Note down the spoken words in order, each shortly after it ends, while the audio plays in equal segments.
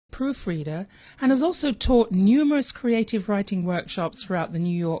proofreader and has also taught numerous creative writing workshops throughout the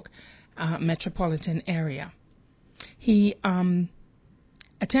New York metropolitan area. He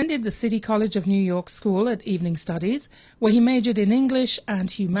attended the City College of New York School at Evening Studies, where he majored in English and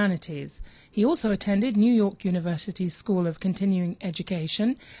Humanities. He also attended New York University's School of Continuing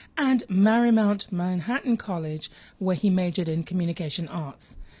Education and Marymount Manhattan College, where he majored in Communication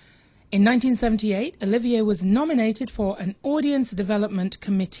Arts. In 1978, Olivier was nominated for an Audience Development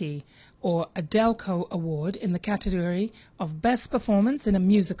Committee, or a DELCO Award, in the category of Best Performance in a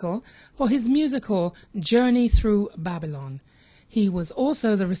Musical for his musical Journey Through Babylon. He was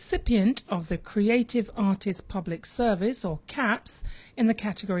also the recipient of the Creative Artist Public Service, or CAPS, in the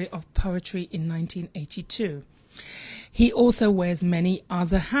category of Poetry in 1982. He also wears many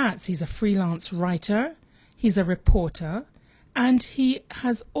other hats. He's a freelance writer, he's a reporter, and he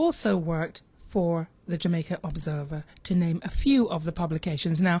has also worked for the Jamaica Observer, to name a few of the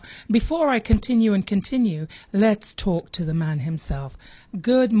publications. Now, before I continue, let's talk to the man himself.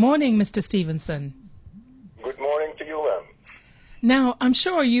 Good morning, Mr. Stephenson. Good morning to you, ma'am. Now, I'm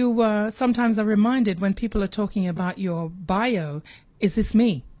sure you sometimes are reminded when people are talking about your bio, is this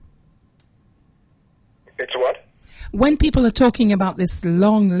me? It's what? When people are talking about this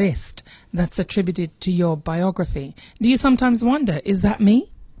long list that's attributed to your biography, do you sometimes wonder, is that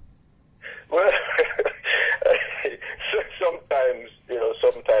me? Well,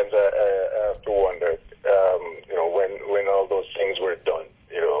 sometimes I have to wonder, when all those things were done,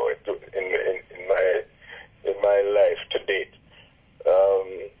 in my life to date.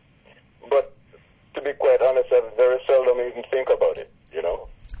 But to be quite honest, I very seldom even think about it.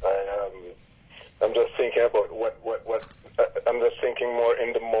 I'm just thinking about what I'm just thinking more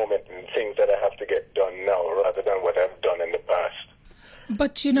in the moment and things that I have to get done now, rather than what I've done in the past.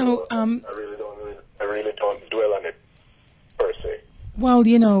 But I really don't dwell on it per se. Well,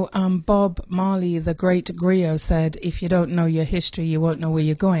 Bob Marley, the great griot, said, if you don't know your history, you won't know where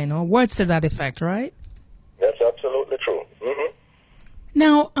you're going, or words to that effect, right? That's absolutely true. Mm-hmm.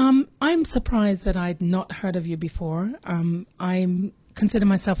 Now, I'm surprised that I'd not heard of you before. I consider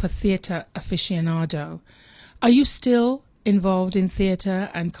myself a theatre aficionado. Are you still involved in theatre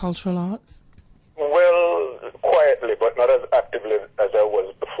and cultural arts? Well, quietly, but not as actively as I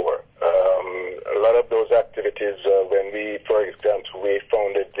was before. A lot of those activities, when we, for example, we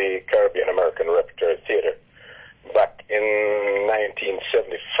founded the Caribbean American Repertory Theatre back in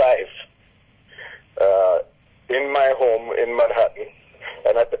 1975 in my home in Manhattan,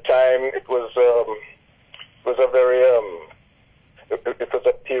 and at the time it was a very it was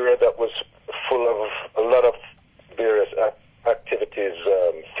a period that was full of a lot of various activities,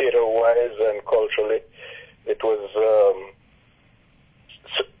 theater-wise and culturally. It was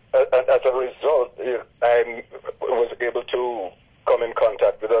as a result, I was able to come in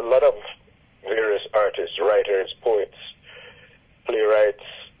contact with a lot of various artists, writers, poets, playwrights,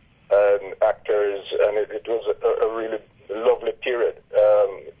 and actors, and it was a really lovely period.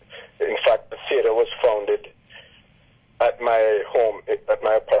 In fact, the theater was founded at my home, at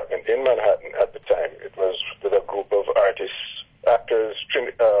my apartment in Manhattan at the time. It was with a group of artists, actors,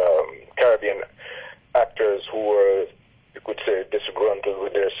 Caribbean actors who were, you could say, disgruntled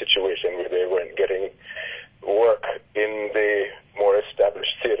with their situation, where they weren't getting work in the more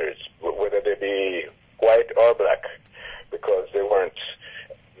established theaters, whether they be white or black, because they weren't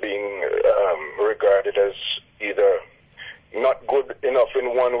being regarded as either not good enough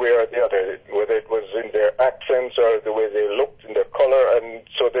in one way or the other, whether it was in their accents or the way they looked, in their color, and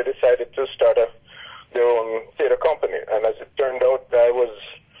so they decided to start their own theater company. And as it turned out, I was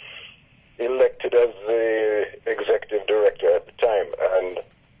elected as the executive director at the time, and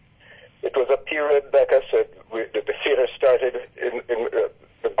it was a period, like I said, the theater started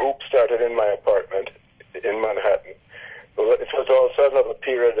the group started in my apartment in Manhattan. It was also another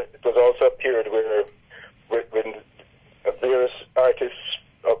period. It was also a period where when various artists,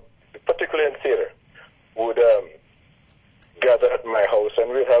 particularly in theater, would gather at my house,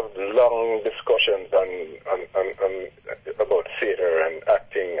 and we'd have long discussions about theater and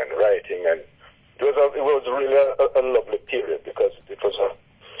acting and writing, and it was really a lovely period because of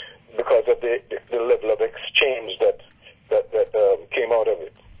the level of exchange that came out of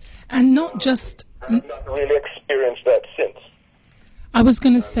it. And not just. I've not really experienced that since. I was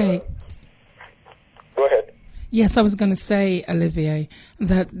going to say. Go ahead. Yes, I was going to say, Olivier,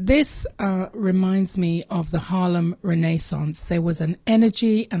 that this reminds me of the Harlem Renaissance. There was an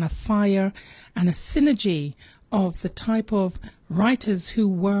energy and a fire and a synergy of the type of writers who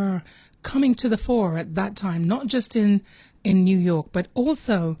were coming to the fore at that time, not just in New York, but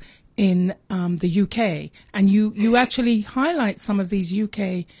also in the UK, and you actually highlight some of these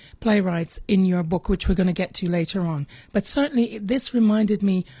UK playwrights in your book, which we're going to get to later on. But certainly this reminded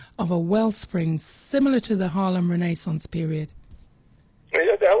me of a wellspring similar to the Harlem Renaissance period.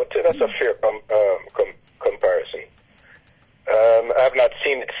 Yeah, I would say that's a fair comparison. I have not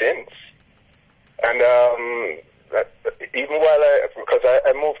seen it since. And even while I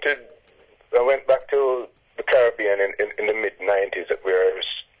went back to the Caribbean in the mid-90s, where I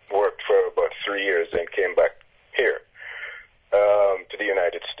worked for about 3 years and came back here to the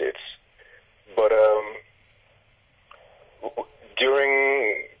United States. But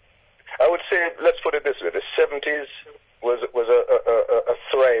I would say, let's put it this way, the 70s was a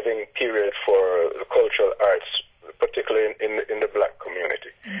thriving period for the cultural arts, particularly in the black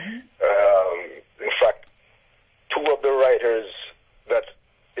community. In fact, two of the writers that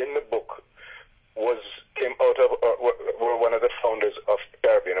in the book came out of were one of the founders of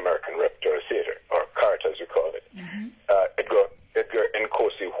Caribbean American Repertory Theater, or CART as we call it. Edgar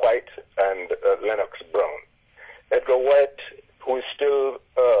Nkosi White and Lennox Brown. Edgar White, who is still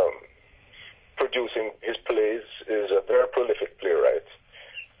producing his plays, is a very prolific playwright,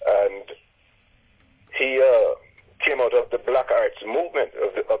 and he came out of the black arts movement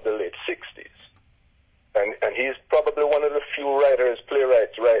of the late 60s. And he's probably one of the few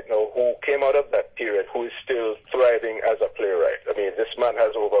playwrights right now who came out of that period who is still thriving as a playwright. I mean, this man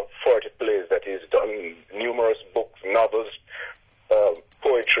has over 40 plays that he's done, numerous books, novels,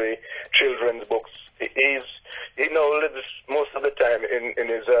 poetry, children's books. He now lives most of the time in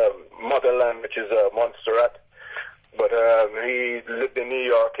his motherland, which is Montserrat. But he lived in New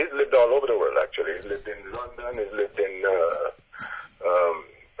York. He's lived all over the world, actually. He's lived in London. He's lived in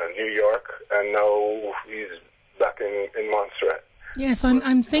New York, and now he's back in Montserrat. Yes,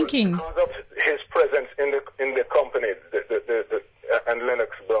 I'm thinking because of his presence in the company, and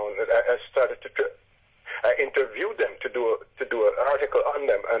Lennox Brown. I interviewed them to do an article on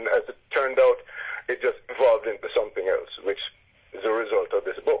them, and as it turned out, it just evolved into something else, which is a result of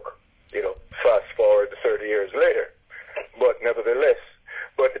this book. Fast forward 30 years later, but nevertheless,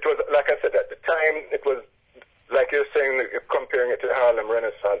 it was like I said at the time. It was like you're saying, comparing it to the Harlem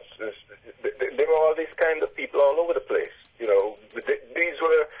Renaissance. There were all these kinds of people all over the place. These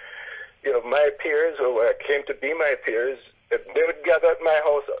were, my peers, or came to be my peers. They would gather at my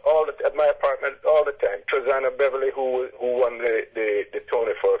house, at my apartment, all the time. Trezana Beverly, who won the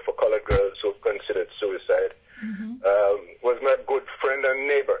Tony for Colored Girls Who Considered Suicide, was my good friend and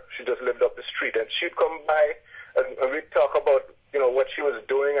neighbor. She just lived up the street, and she'd come by, and we'd talk about what she was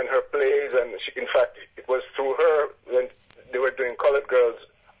doing and her plays. And in fact, it was through her, when they were doing Colored Girls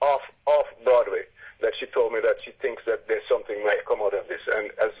off Broadway, that she told me that she thinks that there's something might come out of this,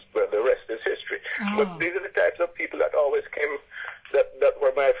 and as well, the rest is history. But these are the types of people that always came, that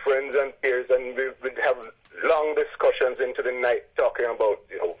were my friends and peers, and we would have long discussions into the night talking about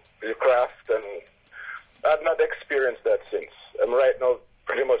the craft, and I've not experienced that since. I'm right now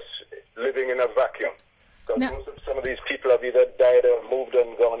pretty much living in a vacuum, because some of these people have either died or moved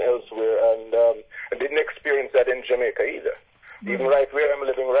and gone elsewhere, and I didn't experience that in Jamaica either. Even right where I'm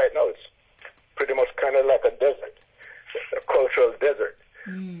living right now, it's pretty much kind of like a desert, a cultural desert.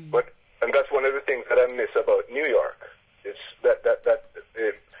 And that's one of the things that I miss about New York. It's that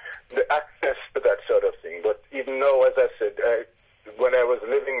the access to that sort of thing. But even now, as I said, when I was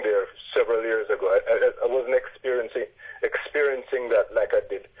living there several years ago, I wasn't experiencing that like I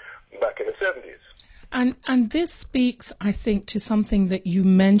did back in the 70s. And this speaks, I think, to something that you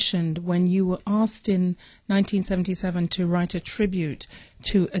mentioned when you were asked in 1977 to write a tribute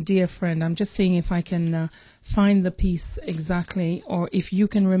to a dear friend. I'm just seeing if I can find the piece exactly, or if you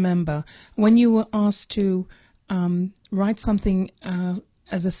can remember. When you were asked to write something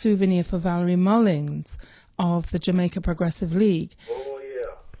as a souvenir for Valerie Mullins of the Jamaica Progressive League. Oh,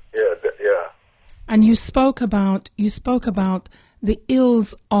 yeah. And you spoke about the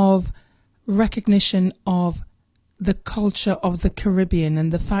ills of recognition of the culture of the Caribbean,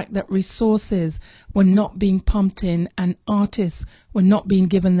 and the fact that resources were not being pumped in and artists were not being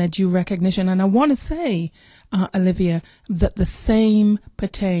given their due recognition. And I want to say, Olivia, that the same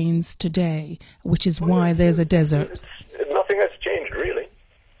pertains today, which is why there's a desert. Nothing has changed, really.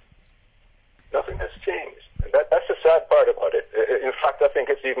 Nothing has changed. That's the sad part about it. In fact, I think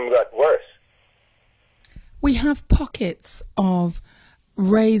it's even got worse. We have pockets of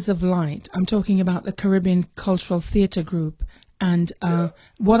rays of light. I'm talking about the Caribbean Cultural Theatre Group and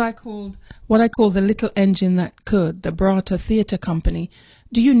what I call the little engine that could, the Brata Theatre Company.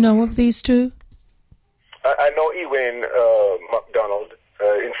 Do you know of these two? I know Ewan MacDonald.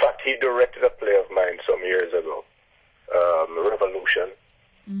 In fact, he directed a play of mine some years ago, Revolution.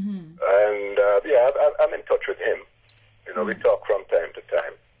 And I'm in touch with him. You know, we talk from time to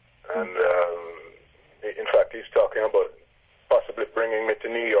time. And in fact, he's talking about possibly bringing me to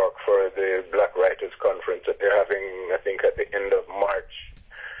New York for the Black Writers Conference that they're having, I think, at the end of March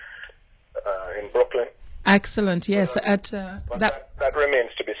in Brooklyn. Excellent. Yes. That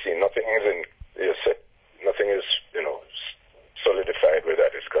remains to be seen. Nothing is solidified where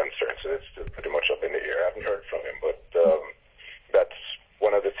that is concerned. So it's still pretty much up in the air. I haven't heard from him, but that's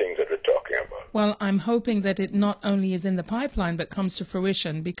one of the things that we're talking about. Well, I'm hoping that it not only is in the pipeline but comes to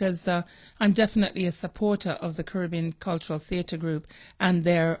fruition, because I'm definitely a supporter of the Caribbean Cultural Theatre Group and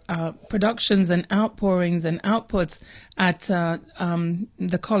their productions and outpourings and outputs at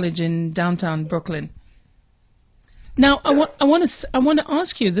the college in downtown Brooklyn. Now, I want to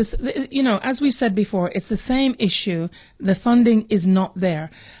ask you this. You know, as we've said before, it's the same issue. The funding is not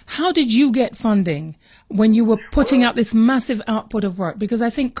there. How did you get funding when you were putting out this massive output of work? Because I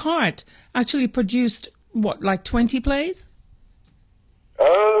think CART actually produced like 20 plays.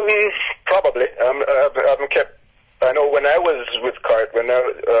 Probably. I know when I was with CART,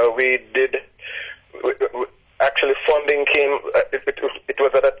 actually funding came. It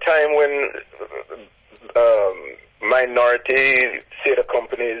was at a time when minority theatre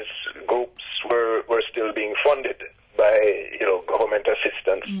companies groups were still being funded by government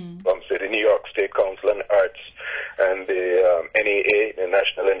assistance from say the New York State Council on Arts and the NEA, the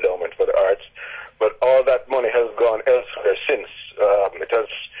National Endowment for the Arts. But all that money has gone elsewhere since. It has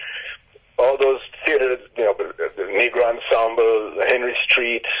all those theatres, the Negro Ensemble, Henry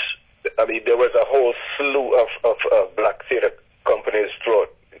Street. I mean, there was a whole slew of black theatre companies throughout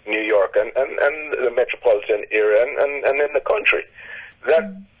New York and the metropolitan area and in the country.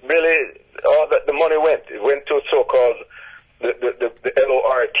 That really, all that the money went. It went to so-called the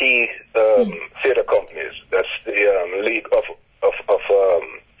LORT theatre companies. That's the League of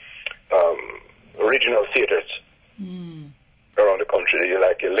Regional Theatres around the country,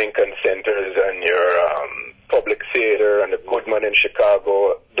 like your Lincoln Centers and your Public Theater and the Goodman in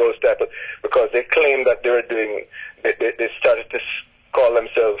Chicago, those type of, because they claim that they started to call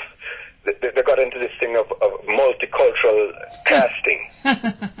themselves, they got into this thing of multicultural casting.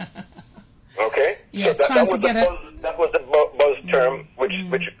 Okay? Yes, so that was the buzz term, which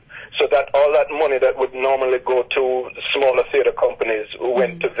so that all that money that would normally go to smaller theater companies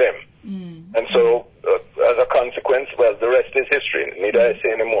went to them. And so, as a consequence, well, the rest is history. Need I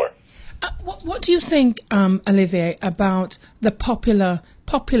say any more? What do you think, Olivier, about the popular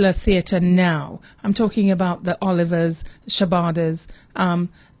theatre now? I'm talking about the Olivers, Shabadas.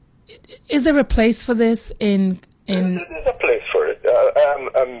 Is there a place for this in? There's a place for it.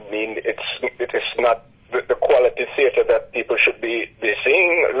 I mean, it is not the quality theatre that people should be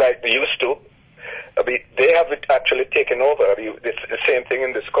seeing like they used to. I mean, they have it actually taken over. I mean, it's the same thing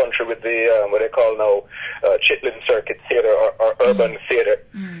in this country with the what they call now Chitlin Circuit Theatre or urban theatre.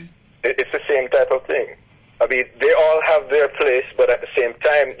 It's the same type of thing. I mean, they all have their place, but at the same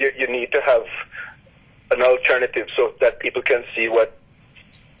time, you need to have an alternative so that people can see what,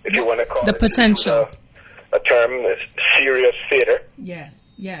 if you want to call the potential. A term, serious theatre. Yes,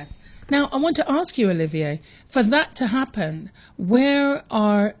 yes. Now, I want to ask you, Olivier, for that to happen, where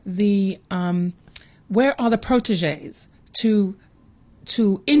are the protégés to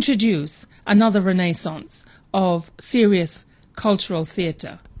introduce another renaissance of serious cultural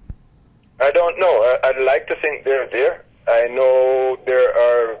theatre? I don't know. I'd like to think they're there. I know there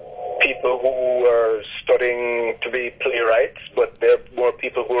are people who are studying to be playwrights, but there are more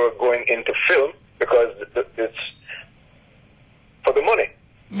people who are going into film because it's for the money,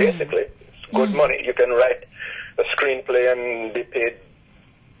 basically. It's good money. You can write a screenplay and be paid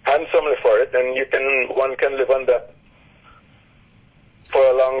handsomely for it, and one can live on that for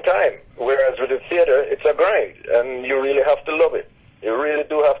a long time. Whereas with the theater, it's a grind, and you really have to love it. You really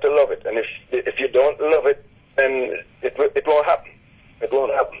do have to love it, and if you don't love it, then it won't happen. It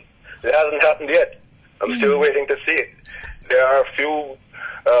won't happen. It hasn't happened yet. I'm still waiting to see it. There are a few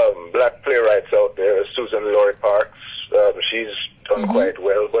black playwrights out there. Susan Laurie Parks, she's done quite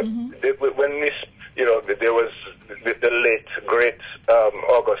well, but when this, there was the late great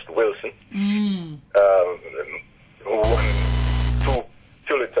August Wilson, who won 2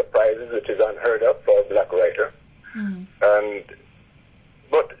 Pulitzer Prizes, which is unheard of for a black writer,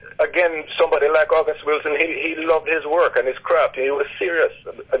 but again, somebody like August Wilson, he loved his work and his craft. He was serious.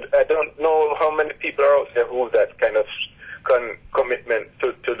 I don't know how many people are out there who have that kind of commitment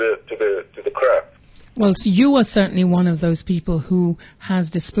to the craft. Well, so you are certainly one of those people who has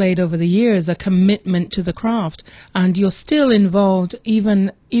displayed over the years a commitment to the craft, and you're still involved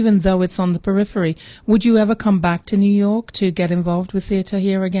even though it's on the periphery. Would you ever come back to New York to get involved with theatre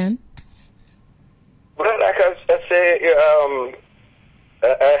here again? Well, like I say,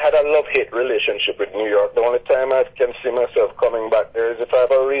 I had a love-hate relationship with New York. The only time I can see myself coming back there is if I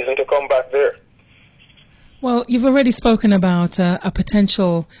have a reason to come back there. Well, you've already spoken about a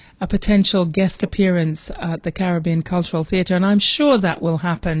potential guest appearance at the Caribbean Cultural Theatre, and I'm sure that will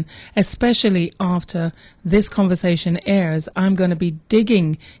happen, especially after this conversation airs. I'm going to be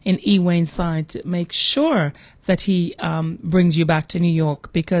digging in E. Wayne's side to make sure that he brings you back to New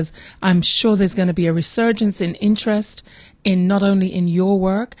York, because I'm sure there's going to be a resurgence in interest in not only in your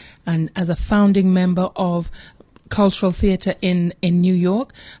work and as a founding member of cultural theatre in New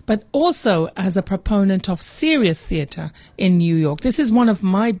York, but also as a proponent of serious theatre in New York. This is one of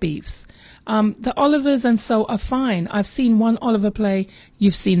my beefs. The Olivers and so are fine. I've seen one Oliver play.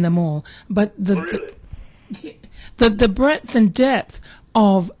 You've seen them all. But the breadth and depth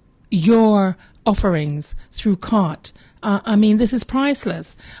of your offerings through CART, I mean, this is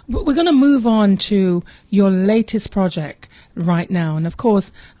priceless. We're going to move on to your latest project right now. And of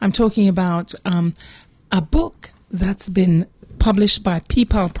course, I'm talking about a book that's been published by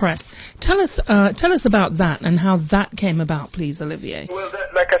People Press. Tell us about that and how that came about, please, Olivier. Well,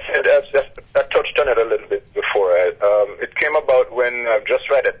 like I said, I touched on it a little bit before. It came about when, just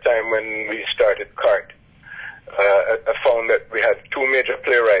right at the time when we started CART, I found that we had two major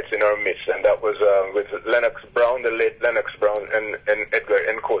playwrights in our midst, and that was with Lennox Brown, the late Lennox Brown, and Edgar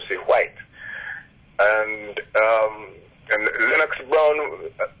Nkosi White. And Lennox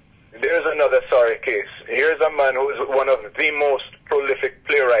Brown... There's another sorry case. Here's a man who is one of the most prolific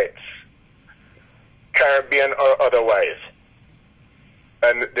playwrights, Caribbean or otherwise.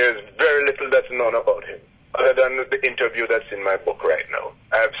 And there's very little that's known about him, other than the interview that's in my book right now.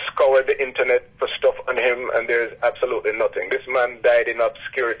 I've scoured the internet for stuff on him, and there's absolutely nothing. This man died in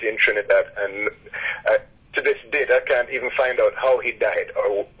obscurity in Trinidad, and to this date, I can't even find out how he died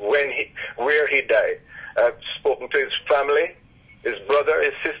or where he died. I've spoken to his family. His brother,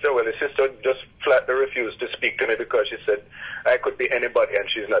 his sister, well, his sister just flatly refused to speak to me because she said, I could be anybody and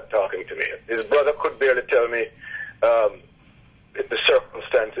she's not talking to me. His brother could barely tell me the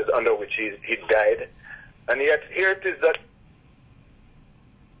circumstances under which he died. And yet, here it is that...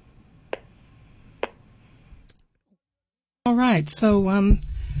 All right, so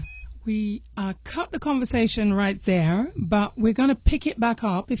we cut the conversation right there, but we're going to pick it back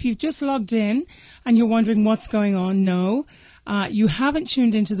up. If you've just logged in and you're wondering what's going on, no. You haven't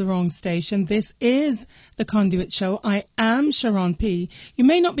tuned into the wrong station. This is the Conduit Show. I am Sheron P. You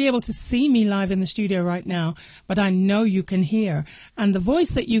may not be able to see me live in the studio right now, but I know you can hear. And the voice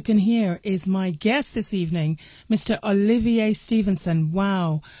that you can hear is my guest this evening, Mr. Olivier Stephenson.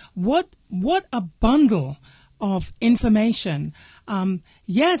 Wow. What a bundle of information.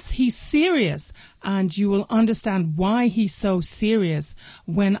 Yes, he's serious, and you will understand why he's so serious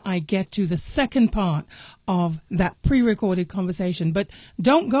when I get to the second part of that pre-recorded conversation. But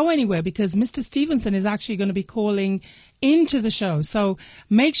don't go anywhere, because Mr. Stephenson is actually going to be calling into the show. So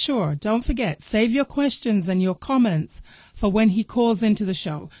make sure, don't forget, save your questions and your comments for when he calls into the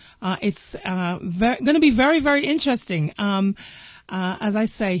show. It's going to be very, very interesting. As I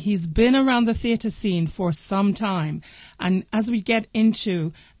say, he's been around the theatre scene for some time. And as we get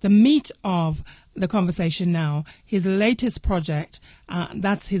into the meat of the conversation now, his latest project,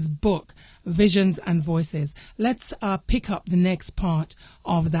 that's his book, Visions and Voices. Let's pick up the next part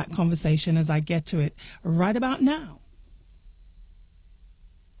of that conversation as I get to it right about now.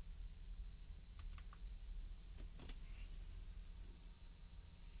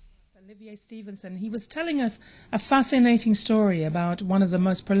 Olivier Stephenson, he was telling us a fascinating story about one of the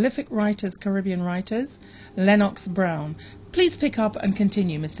most prolific writers, Caribbean writers, Lennox Brown. Please pick up and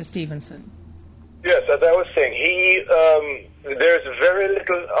continue, Mr. Stephenson. Yes, as I was saying, there's very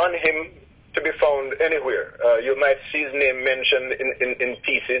little on him to be found anywhere. You might see his name mentioned in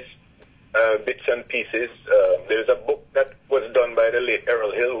pieces, bits and pieces. There's a book that was done by the late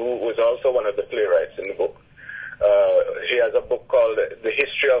Errol Hill, who was also one of the playwrights in the book. He has a book called The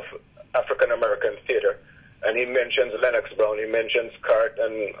History of African American Theater, and he mentions Lennox Brown, he mentions CART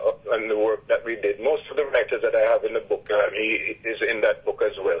and the work that we did. Most of the writers that I have in the book, he is in that book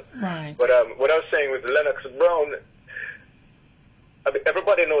as well. Right. But what I was saying with Lennox Brown,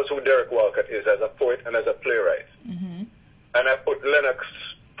 everybody knows who Derek Walcott is as a poet and as a playwright. Mm-hmm. And I put Lennox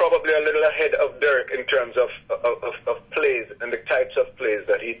probably a little ahead of Derek in terms of plays and the types of plays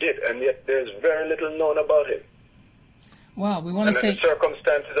that he did, and yet there's very little known about him. Well, we want And to then say... the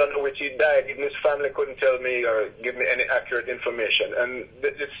circumstances under which he died, even his family couldn't tell me or give me any accurate information. And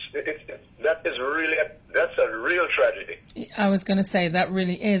that's a real tragedy. I was going to say that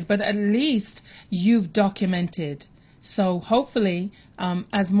really is, but at least you've documented. So hopefully,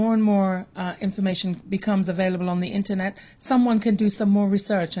 as more and more information becomes available on the internet, someone can do some more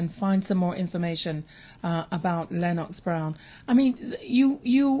research and find some more information about Lennox Brown. I mean,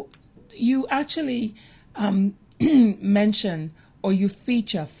 you actually mention, or you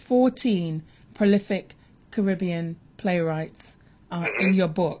feature 14 prolific Caribbean playwrights in your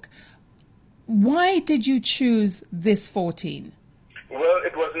book. Why did you choose this 14? Well,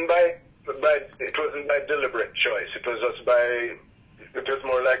 it wasn't by deliberate choice. It was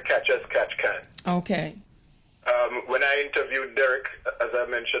more like catch as catch can. Okay. When I interviewed Derek, as I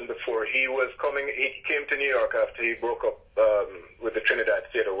mentioned before, he came to New York after he broke up with the Trinidad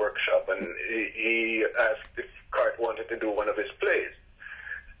Theatre Workshop, and he asked if Cart wanted to do one of his plays.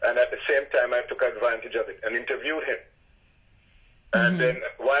 And at the same time, I took advantage of it and interviewed him. And then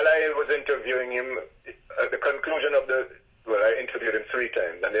while I was interviewing him, at the conclusion of I interviewed him 3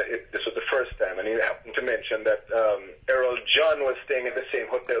 times, and this was the first time, and he happened to mention that Errol John was staying in the same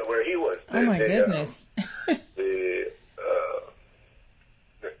hotel where he was. Oh, my goodness. This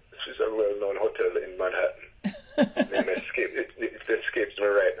is a well-known hotel in Manhattan. It escapes me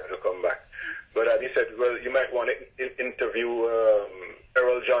right now to come back. But he said, well, you might want to interview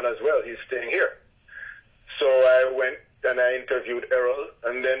Errol John as well. He's staying here. So I went and I interviewed Errol,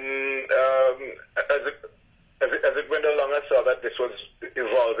 and then as it went along, I saw that this was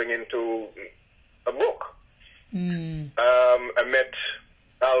evolving into a book. I met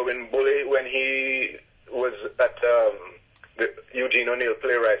Alwyn Bully when he was at the Eugene O'Neill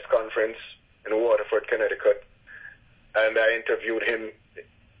Playwrights Conference in Waterford, Connecticut, and I interviewed him.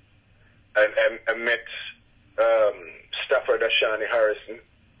 And I met Stafford Ashani Harrison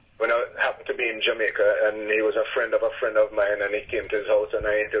when I happened to be in Jamaica, and he was a friend of mine, and he came to his house, and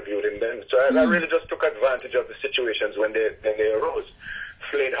I interviewed him then. So I really just took advantage of the situations when they arose.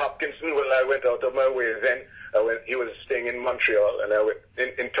 Slade Hopkinson, well, I went out of my way then. He was staying in Montreal, and I went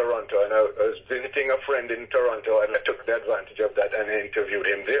in Toronto, and I was visiting a friend in Toronto, and I took the advantage of that, and I interviewed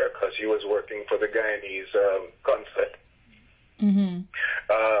him there because he was working for the Guyanese consulate.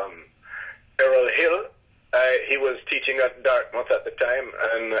 Errol Hill, he was teaching at Dartmouth at the time,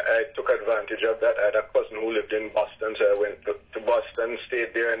 and I took advantage of that. I had a cousin who lived in Boston, so I went to Boston,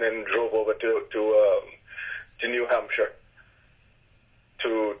 stayed there, and then drove over to New Hampshire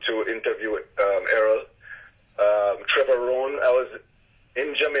to interview Errol. Trevor Rohn, I was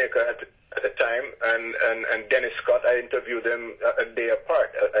in Jamaica at the time, and Dennis Scott, I interviewed them a day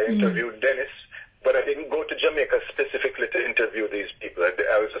apart. I interviewed Dennis, but I didn't go to Jamaica specifically to interview these people.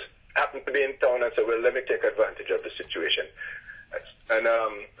 I was just happened to be in town, and said, well, let me take advantage of the situation. And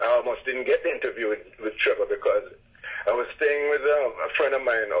I almost didn't get the interview with Trevor because I was staying with a friend of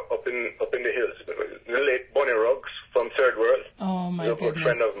mine up in the hills, the late Bonnie Ruggs from Third World. Oh, my goodness. A good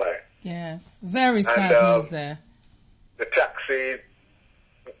friend of mine. Yes, very sad news there. The taxi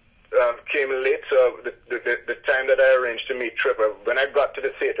came late, so the time that I arranged to meet Trevor, when I got to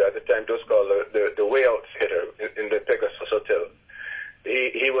the theater, at the time it was called the Way Out Theater in the Pegasus Hotel,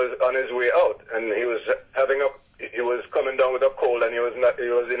 he was on his way out, and he was coming down with a cold, and he was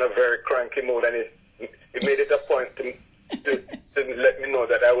in a very cranky mood, and he made it a point to let me know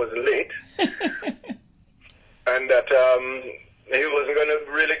that I was late, and that he wasn't going to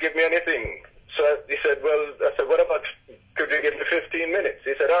really give me anything. So he said, I said, what about, could you give me 15 minutes?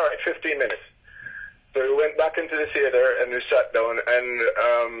 He said, all right, 15 minutes. So we went back into the theater, and we sat down,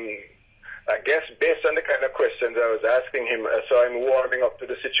 and I guess based on the kind of questions I was asking him, I saw him warming up to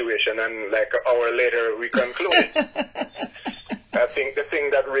the situation, and like an hour later, we concluded. I think the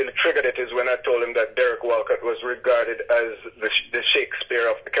thing that really triggered it is when I told him that Derek Walcott was regarded as the Shakespeare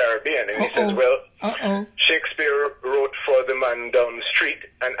of the Caribbean. And he says, well, Shakespeare wrote for the man down the street,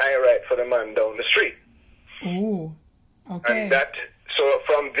 and I write for the man down the street. Ooh, okay. And so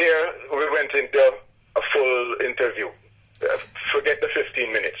from there, we went into a full interview. Forget the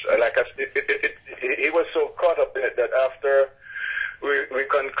 15 minutes. He was so caught up in it that after we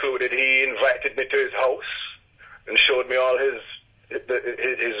concluded, he invited me to his house and showed me all his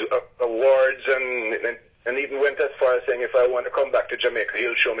awards, and even went as far as saying if I want to come back to Jamaica,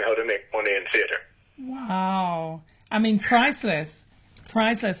 he'll show me how to make money in theater. Wow. I mean, priceless.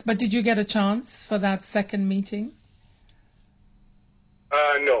 Priceless. But did you get a chance for that second meeting?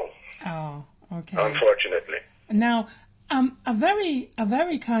 No. Oh, okay. Unfortunately. Now, a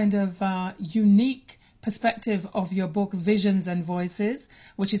very kind of unique perspective of your book, Visions and Voices,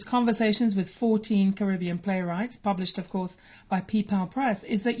 which is Conversations with 14 Caribbean Playwrights, published, of course, by PPAL Press,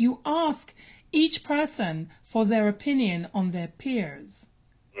 is that you ask each person for their opinion on their peers.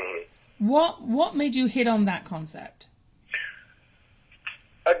 Mm-hmm. What made you hit on that concept?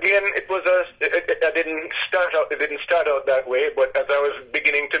 Again, it didn't start out that way, but as I was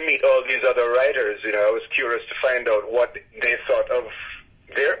beginning to meet all these other writers, I was curious to find out what they thought of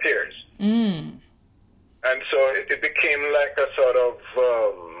their peers. Mm. And so it became like a sort of,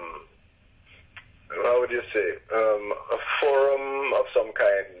 how would you say, a forum of some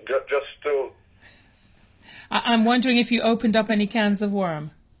kind, just to... I'm wondering if you opened up any cans of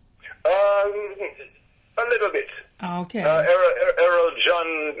worm. A little bit. Okay. Errol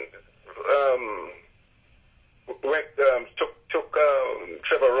John took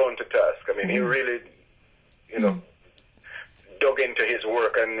Trevor Rohn to task. I mean, he really, dug into his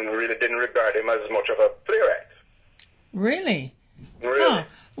work and really didn't regard him as much of a playwright. Really? Really? Huh.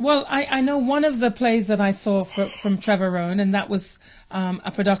 Well, I know one of the plays that I saw from Trevor Rohn, and that was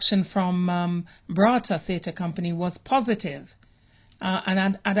a production from Brata Theatre Company, was Positive.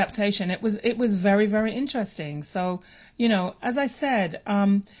 An adaptation. It was very, very interesting. So, as I said,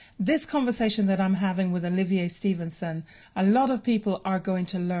 this conversation that I'm having with Olivier Stephenson, a lot of people are going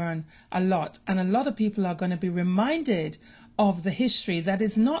to learn a lot, and a lot of people are going to be reminded of the history that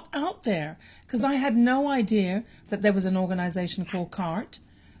is not out there. Because I had no idea that there was an organization called CART.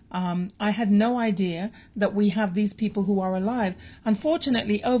 I had no idea that we have these people who are alive.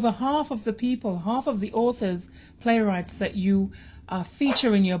 Unfortunately, over half of the authors, playwrights that you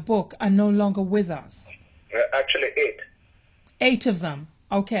feature in your book are no longer with us. Actually, 8. 8 of them.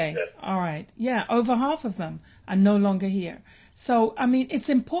 Okay. Yes. All right. Yeah, over half of them are no longer here. So, I mean, it's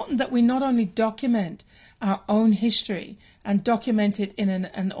important that we not only document our own history and document it in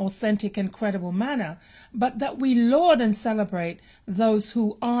an authentic and credible manner, but that we laud and celebrate those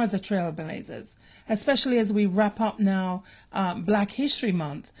who are the trailblazers, especially as we wrap up now Black History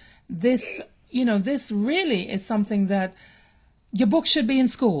Month. This really is something that your book should be in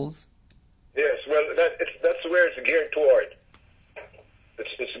schools. Yes, well, that's where it's geared toward.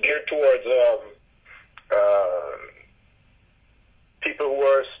 It's geared towards people who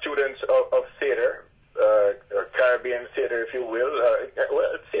are students of theater, or Caribbean theater, if you will.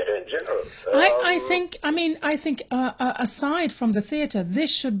 Well, theater in general. I think aside from the theater,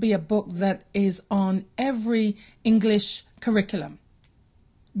 this should be a book that is on every English curriculum,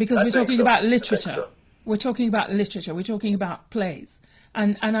 because we're talking about literature. We're talking about literature. We're talking about plays.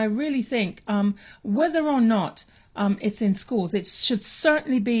 And I really think whether or not it's in schools, it should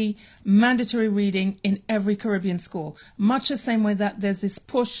certainly be mandatory reading in every Caribbean school, much the same way that there's this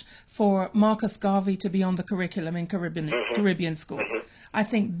push for Marcus Garvey to be on the curriculum in Caribbean schools. Mm-hmm. I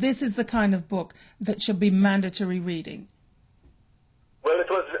think this is the kind of book that should be mandatory reading. Well, it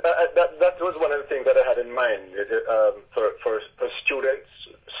was that was one of the things that I had in mind for students,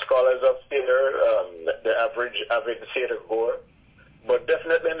 scholars of theater, the average theater goer, but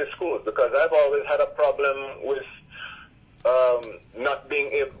definitely in the schools, because I've always had a problem with not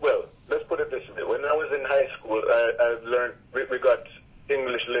being able. Well, let's put it this way: when I was in high school, I learned we got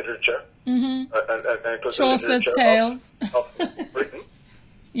English literature, and it was Chaucer's Tales of Britain.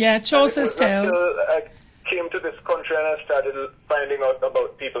 Yeah, Chaucer's Tales. Until I came to this country and I started finding out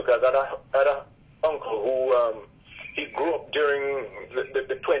about people, because I had a uncle who he grew up during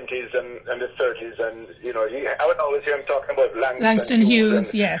the 20s and the 30s, and I would always hear him talking about Langston Hughes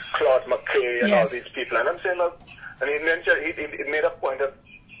and yes, Claude McKay and yes, all these people, and I'm saying, look, and he mentioned he made a point of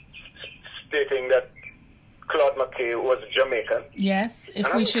stating that Claude McKay was Jamaican. Yes, if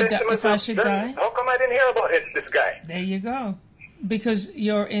I should die. How come I didn't hear about this guy? There you go. Because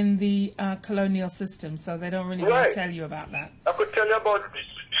you're in the colonial system, so they don't really want to tell you about that. I could tell you about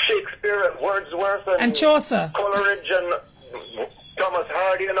Shakespeare and Wordsworth and Chaucer, Coleridge and Thomas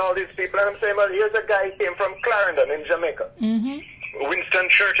Hardy and all these people. And I'm saying, well, here's a guy who came from Clarendon in Jamaica. Mm-hmm. Winston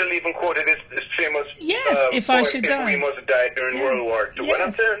Churchill even quoted his famous if I should die. If we must die during World War II. Yes. And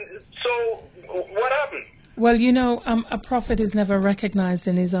I'm saying, so what happened? Well, a prophet is never recognized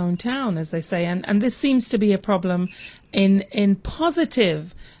in his own town, as they say, and this seems to be a problem in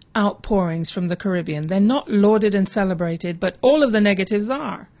positive outpourings from the Caribbean. They're not lauded and celebrated, but all of the negatives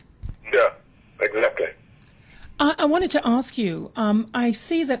are. Yeah, exactly. I wanted to ask you, I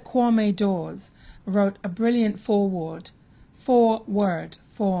see that Kwame Dawes wrote a brilliant foreword for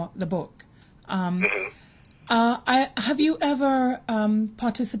the book. Have you ever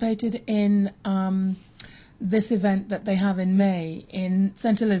participated in this event that they have in May in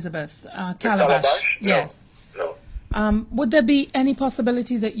St. Elizabeth, Calabash? No. Yes. No. Would there be any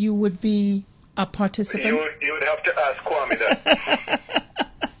possibility that you would be a participant? You would have to ask Kwame that.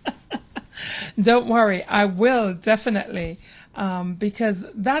 Don't worry, I will definitely, because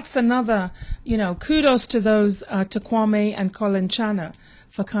that's another, kudos to those, to Kwame and Colin Channer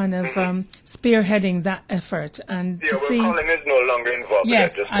for kind of spearheading that effort. And to see, Colin is no longer involved.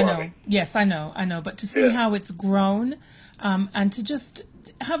 yes, just I know. Kwame. Yes, I know. But to see how it's grown, and to just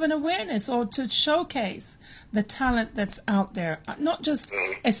have an awareness or to showcase the talent that's out there, not just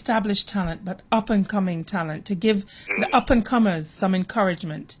established talent, but up and coming talent, to give the up and comers some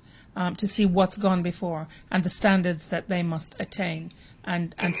encouragement. To see what's gone before and the standards that they must attain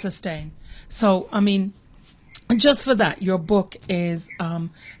and sustain. So, I mean, just for that, your book is an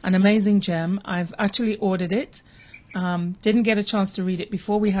amazing gem. I've actually ordered it. Didn't get a chance to read it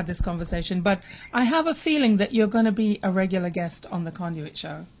before we had this conversation, but I have a feeling that you're going to be a regular guest on the Conduit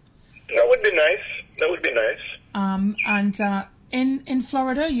show. That would be nice. And in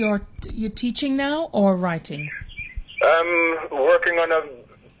Florida, you're teaching now or writing? I'm working on a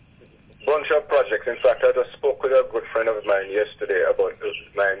bunch of projects. In fact, I just spoke with a good friend of mine yesterday about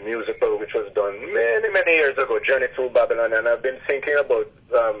my musical, which was done many, many years ago, Journey Through Babylon, and I've been thinking about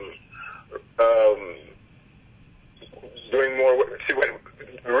doing more,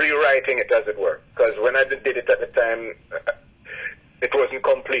 rewriting it, as it were. Because when I did it at the time, it wasn't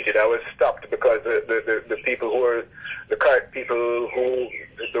completed. I was stopped because the people who were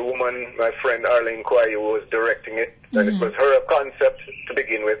the woman, my friend Arlene Kwai, who was directing it, and it was her concept to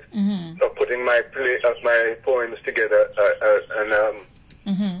begin with, of putting my poems together as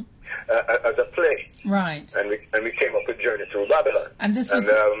a play. Right. And we came up with Journey Through Babylon. And this was.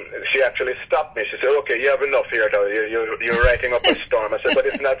 She actually stopped me. She said, "Okay, you have enough here, though. You're writing up a storm." I said, "But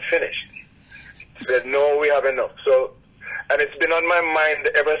it's not finished." She said, "No, we have enough." So, and it's been on my mind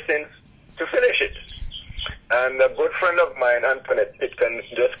ever since to finish it. And a good friend of mine, Antoinette Pitkin,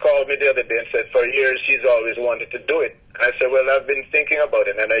 just called me the other day and said for years she's always wanted to do it. And I said, well, I've been thinking about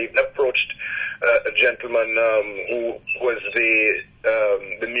it. And I approached a gentleman who was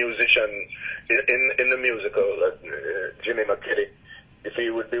the musician in the musical, Jimmy McKitty, if he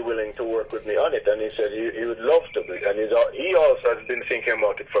would be willing to work with me on it. And he said he would love to be. And he also has been thinking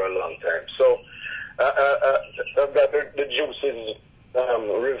about it for a long time. So I've got the juices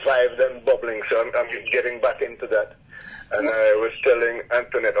revived and bubbling, so I'm getting back into that. And I was telling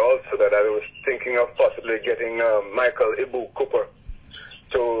Antoinette also that I was thinking of possibly getting Michael Ibu Cooper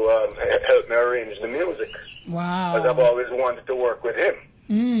to help me arrange the music. Wow. Because I've always wanted to work with him.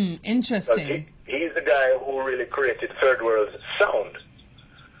 Interesting. He's the guy who really created Third World's sound.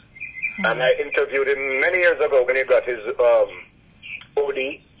 And I interviewed him many years ago when he got his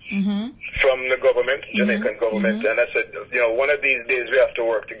OD. From the government, Jamaican government, and I said, one of these days we have to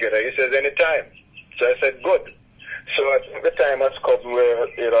work together. He says, anytime. So I said, good. So I think the time has come where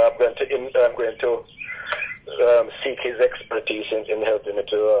I'm going to seek his expertise in helping me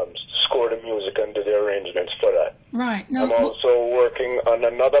to score the music and do the arrangements for that. Right. No, I'm also working on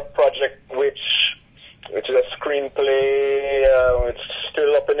another project which is a screenplay. It's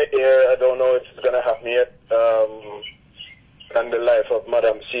still up in the air. I don't know if it's going to happen yet. And the life of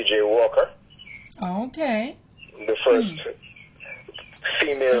Madame C.J. Walker. Okay. The first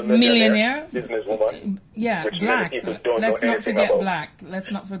female millionaire businesswoman. Yeah, Black. Let's not forget Black.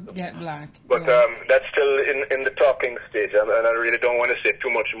 But that's still in the talking stage, and I really don't want to say too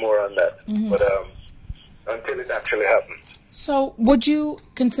much more on that. But until it actually happens. So, would you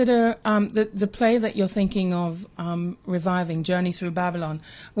consider the play that you're thinking of reviving, Journey Through Babylon?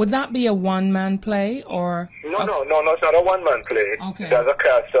 Would that be a one-man play, or? No, it's not a one-man play. Okay. It has a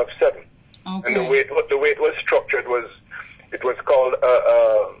cast of 7. Okay. And the way it was structured was, it was called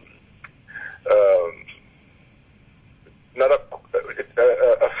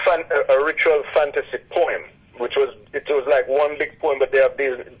a ritual fantasy poem, which was like one big poem, but they have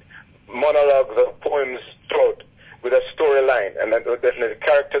these monologues of poems throughout, with a storyline, and then the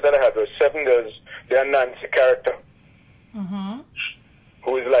characters that I had were 7. There's Nancy character,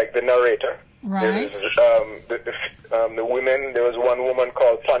 who is like the narrator. Right. The women. There was one woman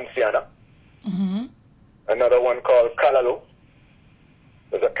called Ponciana. Another one called Kalalu.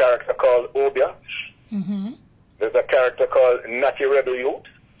 There's a character called Obia. There's a character called Natty Rebel Youth.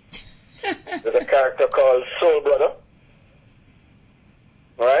 There's a character called Soul Brother.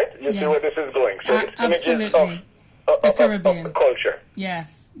 Right? You see where this is going. So it's images of the Caribbean. Of the culture.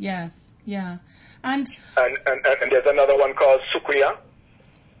 Yes, yeah. And there's another one called Sukuya.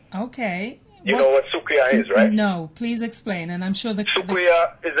 Okay. You know what Sukuya is, right? No, please explain. And I'm sure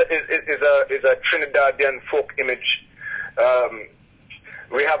Sukuya is a Trinidadian folk image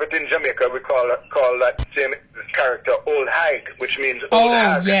we have it in Jamaica. We call that same character Old Hag, which means old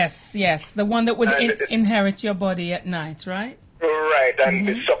hag. Oh, yes. The one that would inherit your body at night, right? Right, and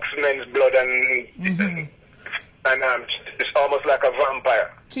it sucks men's blood and it's almost like a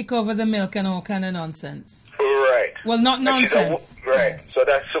vampire. Kick over the milk and all kind of nonsense. Right. Well, not nonsense. Right. Yes. So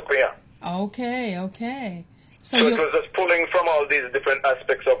that's Sukuya. Okay. So it was just pulling from all these different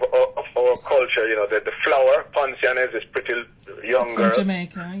aspects of our culture. You know, the flower, Ponciana, is this pretty young girl. From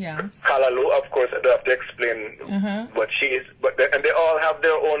Jamaica, yes. Kalalu, of course, I don't have to explain what she is. And they all have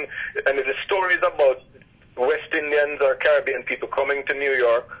their own, and the stories about West Indians or Caribbean people coming to New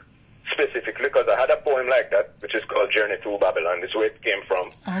York, specifically, because I had a poem like that, which is called Journey to Babylon. This is where it came from.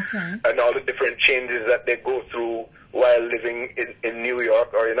 Okay. And all the different changes that they go through while living in New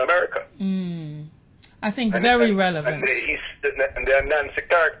York or in America. I think very relevant. And the Nancy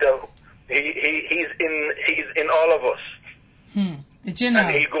character, he's in all of us. Did you know?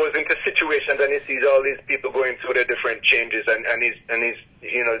 And he goes into situations and he sees all these people going through their different changes, and he's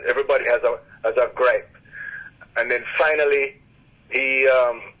you know, everybody has a gripe, and then finally he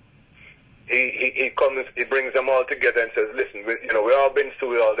comes, he brings them all together and says, listen, we've all been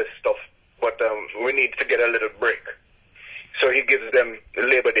through all this stuff, but we need to get a little break. So he gives them the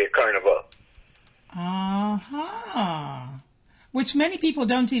Labor Day Carnival. Which many people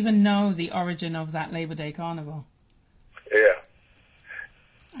don't even know the origin of that Labor Day Carnival. Yeah.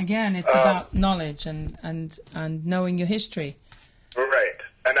 Again, it's about knowledge and knowing your history. Right.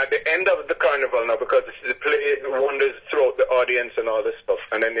 And at the end of the carnival now, because the play wanders throughout the audience and all this stuff,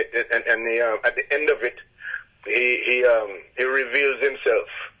 and then at the end of it, he reveals himself.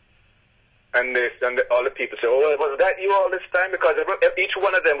 And all the people say, "Oh, was that you all this time?" Because each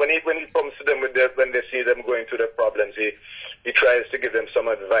one of them, when he comes to them when they see them going through their problems, he tries to give them some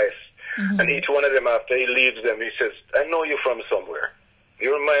advice. And each one of them, after he leaves them, he says, "I know you from somewhere.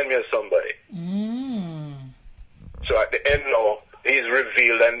 You remind me of somebody." So at the end now, he's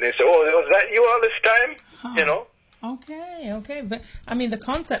revealed, and they say, "Oh, was that you all this time?" You know. Okay. But, I mean, the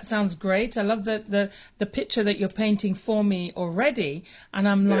concept sounds great. I love the picture that you're painting for me already, and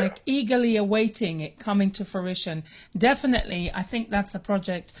I'm like eagerly awaiting it coming to fruition. Definitely, I think that's a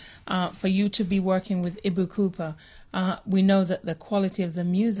project for you to be working with Ibu Cooper. We know that the quality of the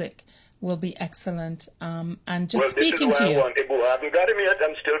music will be excellent. And just speaking to you. I want Ibu. I haven't got him yet.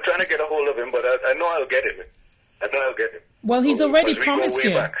 I'm still trying to get a hold of him, but I know I'll get him. Well, he's already promised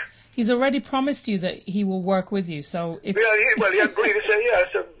you. He's already promised you that he will work with you. So it's he agreed. He said, "Yeah." I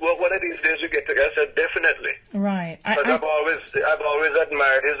said, "Well, one of these days we get together." I said, "Definitely." Right. Because I've always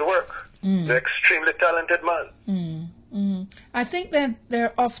admired his work. He's an extremely talented man. I think that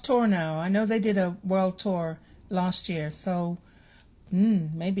they're off tour now. I know they did a world tour last year. So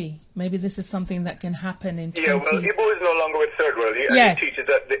maybe this is something that can happen in 20... Yeah, well, Ibu is no longer with Third World. He teaches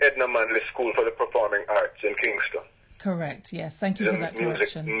at the Edna Manley School for the Performing Arts in Kingston. Correct, yes. Thank you for that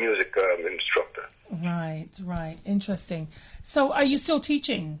correction. Music instructor. Right. Interesting. So are you still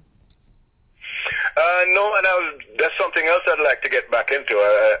teaching? No, and that's something else I'd like to get back into.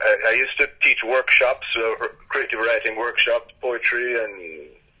 I used to teach workshops, creative writing workshops, poetry and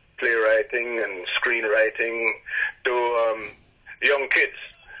playwriting and screenwriting to young kids.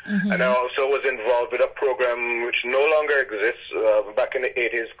 And I also was involved with a program which no longer exists, back in the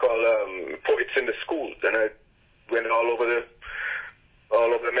 80s, called Poets in the Schools. And I went all over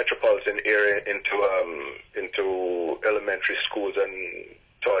the metropolitan area into elementary schools and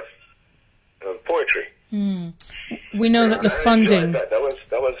taught poetry. We know that the funding that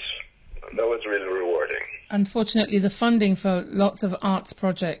was really rewarding. Unfortunately, the funding for lots of arts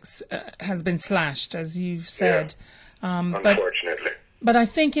projects has been slashed, as you've said. Unfortunately. But I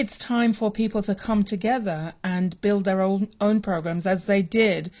think it's time for people to come together and build their own programs, as they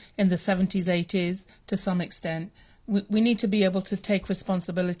did in the 70s, 80s, to some extent. We need to be able to take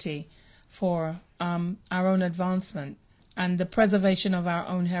responsibility for our own advancement and the preservation of our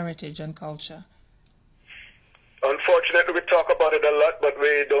own heritage and culture. Unfortunately, we talk about it a lot, but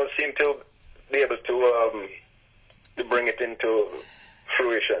we don't seem to be able to bring it into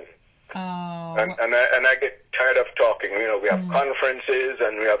fruition. And I get tired of talking. You know, we have conferences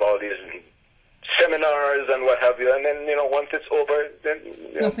and we have all these seminars and what have you, and then once it's over, then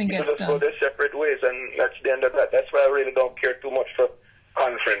nothing people gets just go their separate ways, and that's the end of that. That's why I really don't care too much for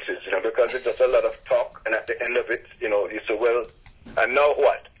conferences, because it's just a lot of talk, and at the end of it, you say, well, and now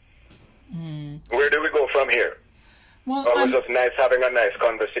what? Where do we go from here? Well, it was just nice having a nice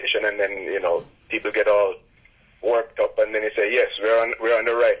conversation, and then people get all worked up, and then you say, yes, we're on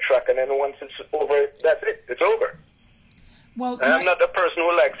the right track, and then once it's over, that's it. It's over. Well, I'm not the person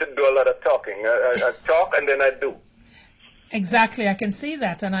who likes to do a lot of talking. I talk and then I do. Exactly, I can see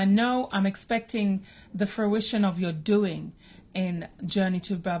that, and I know I'm expecting the fruition of your doing in Journey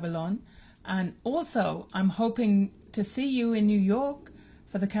to Babylon, and also I'm hoping to see you in New York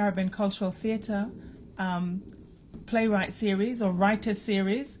for the Caribbean Cultural Theatre playwright series or writer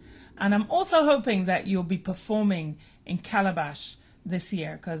series, and I'm also hoping that you'll be performing in Calabash this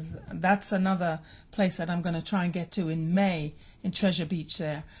year, because that's another place that I'm going to try and get to in May in Treasure Beach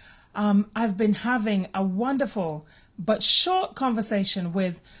there. I've been having a wonderful but short conversation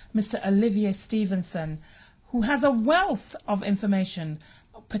with Mr. Olivier Stephenson, who has a wealth of information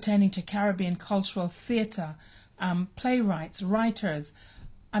pertaining to Caribbean cultural theatre, playwrights, writers.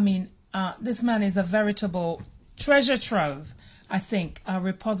 I mean, this man is a veritable treasure trove, I think, a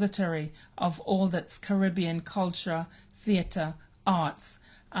repository of all that's Caribbean culture, theatre, arts.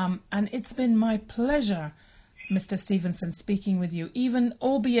 And it's been my pleasure, Mr. Stephenson, speaking with you, even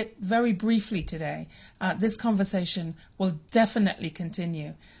albeit very briefly today. This conversation will definitely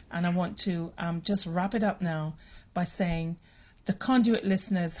continue. And I want to just wrap it up now by saying the Conduit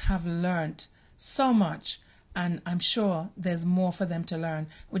listeners have learnt so much, and I'm sure there's more for them to learn.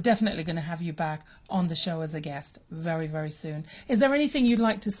 We're definitely going to have you back on the show as a guest very, very soon. Is there anything you'd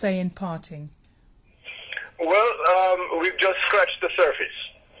like to say in parting? Well, we've just scratched the surface.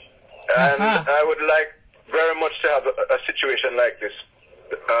 And I would like very much to have a situation like this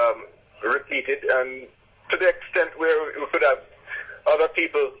repeated, and to the extent where we could have other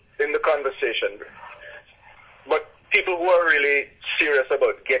people in the conversation, but people who are really serious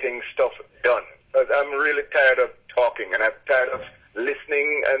about getting stuff done. I'm really tired of talking, and I'm tired of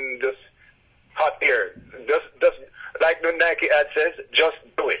listening and just hot air. Just like the Nike ad says, just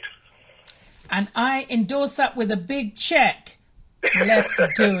do it. And I endorse that with a big check. Let's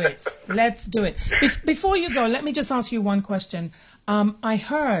do it. Let's do it. Before you go, let me just ask you one question. I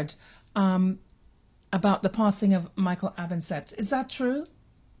heard about the passing of Michael Abenseth. Is that true?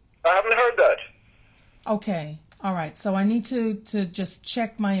 I haven't heard that. Okay. All right. So I need to just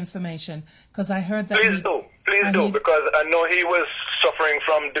check my information, because I heard that. Please do, because I know he was suffering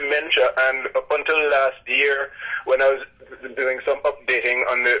from dementia, and up until last year, when I was doing some updating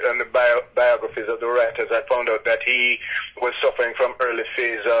on the biographies of the writers, I found out that he was suffering from early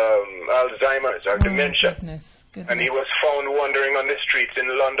phase Alzheimer's or dementia. Goodness. And he was found wandering on the streets in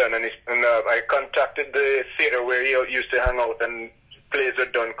London, and I contacted the theatre where he used to hang out and plays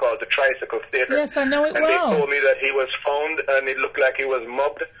are done, called the Tricycle Theatre. Yes, I know it well. And they told me that he was found, and it looked like he was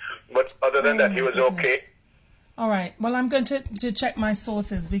mugged, but other than that, he was okay. All right. Well, I'm going to check my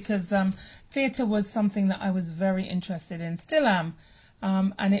sources, because theatre was something that I was very interested in, still am.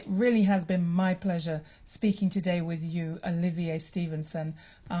 And it really has been my pleasure speaking today with you, Olivier Stephenson.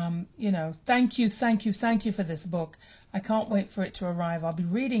 Thank you for this book. I can't wait for it to arrive. I'll be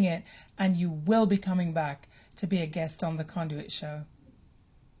reading it, and you will be coming back to be a guest on the Conduit Show.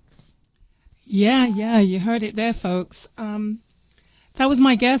 Yeah, you heard it there, folks. That was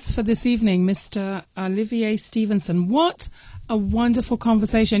my guest for this evening, Mr. Olivier Stephenson. What a wonderful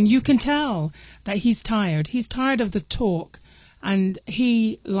conversation. You can tell that he's tired. He's tired of the talk. And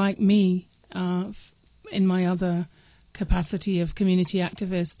he, like me, in my other capacity of community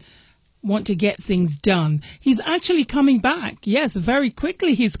activist, want to get things done. He's actually coming back. Yes, very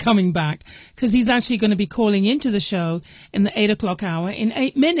quickly he's coming back, because he's actually going to be calling into the show in the 8 o'clock hour in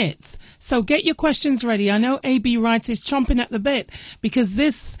 8 minutes. So get your questions ready. I know AB Writes is chomping at the bit, because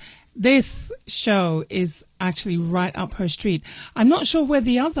this show is actually right up her street. I'm not sure where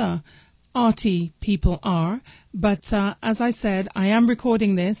the other arty people are, but as I said, I am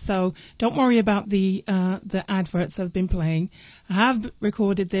recording this, so don't worry about the adverts I've been playing. I have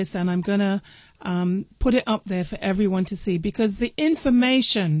recorded this, and I'm gonna put it up there for everyone to see, because the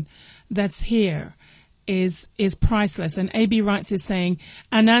information that's here is priceless. And A.B. Writes is saying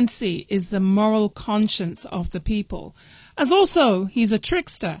Anansi is the moral conscience of the people. As also, he's a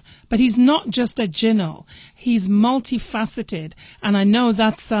trickster, but he's not just a jingle. He's multifaceted, and I know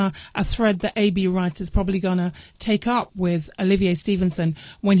that's a thread that A.B. Writes is probably going to take up with Olivier Stephenson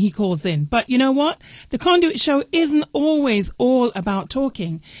when he calls in. But you know what? The Conduit Show isn't always all about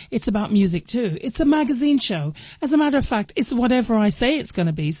talking. It's about music too. It's a magazine show. As a matter of fact, it's whatever I say it's going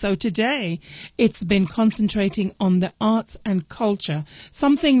to be. So today, it's been concentrating on the arts and culture,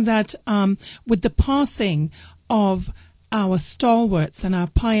 something that with the passing of our stalwarts and our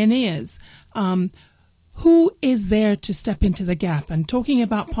pioneers, who is there to step into the gap? And talking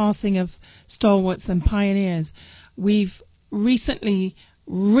about passing of stalwarts and pioneers, we've recently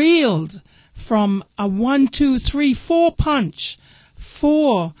reeled from a 1, 2, 3, 4 punch.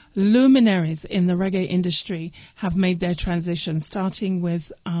 4 luminaries in the reggae industry have made their transition, starting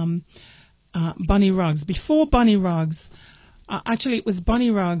with Bunny Ruggs. Before Bunny Ruggs, Actually, it was Bunny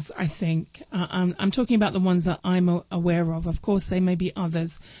Rugs, I think. I'm talking about the ones that I'm aware of. Of course, there may be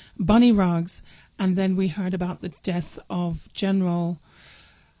others. Bunny Rugs. And then we heard about the death of General,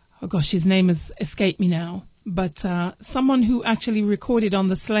 oh gosh, his name has escaped me now. But someone who actually recorded on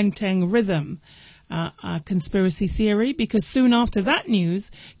the Sleng-Teng rhythm, a conspiracy theory, because soon after that news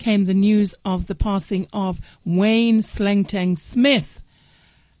came the news of the passing of Wayne Sleng-Teng Smith.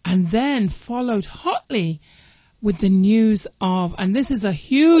 And then followed hotly with the news of, and this is a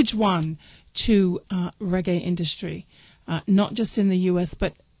huge one to reggae industry, not just in the US,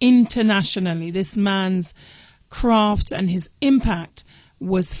 but internationally. This man's craft and his impact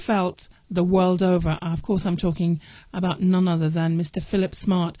was felt the world over. Of course, I'm talking about none other than Mr. Philip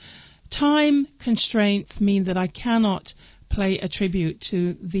Smart. Time constraints mean that I cannot play a tribute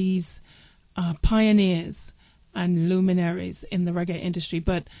to these pioneers and luminaries in the reggae industry,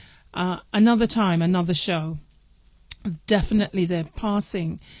 but another time, another show. Definitely their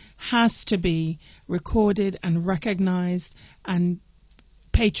passing has to be recorded and recognized and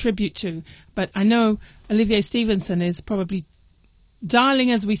paid tribute to. But I know Olivier Stephenson is probably dialing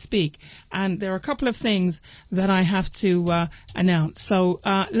as we speak, and there are a couple of things that I have to announce. So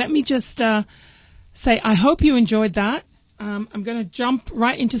let me just say I hope you enjoyed that. I'm going to jump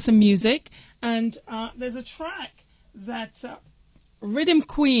right into some music, and there's a track that Rhythm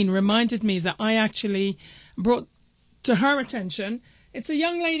Queen reminded me that I actually brought to her attention. It's a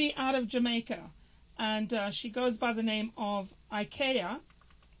young lady out of Jamaica, and she goes by the name of Ikea.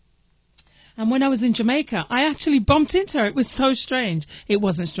 And when I was in Jamaica, I actually bumped into her. It was so strange. It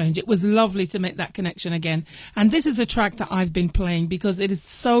wasn't strange. It was lovely to make that connection again. And this is a track that I've been playing because it is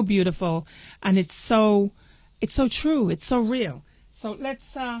so beautiful and it's so true. It's so real. So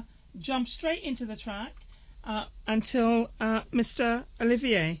let's jump straight into the track until Mr.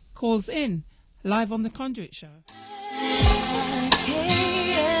 Olivier calls in live on the Conduit show.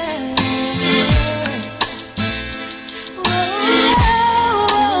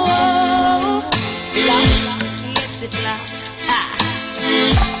 Yes, it love.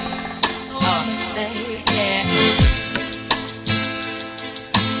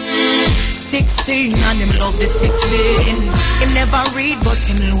 16 and him love the 16. Him never read but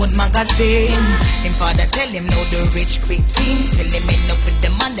him load magazine. Him father tell him no the rich quick teens. Tell him end up with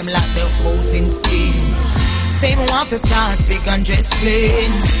them and them like the housing scheme. Same one for plans, big and dress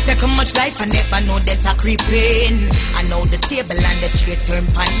plain. Take much life I never know that I creeping. I know the table and the chair turn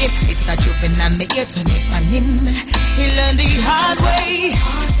pan him. It's a juvenile me here turn it on him. He learned the hard way.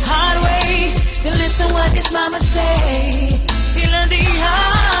 Then listen what his mama say. He learned the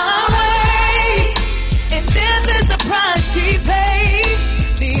hard way, and death is the price he paid.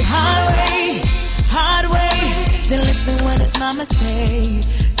 The hard way. Then listen what his mama say.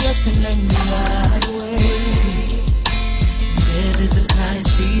 Yes, he learned the hard way. Death is the price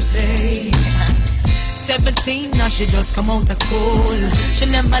he paid. 17, now she just come out of school. She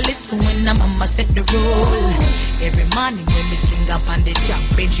never listen when her mama set the rule. Every morning when me sling up on the job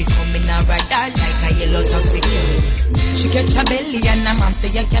bench, she come in a radar like a yellow taxi girl. She catch her belly and her mom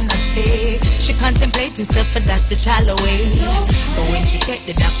say you cannot stay. She contemplating stuff for that she child away. But when she check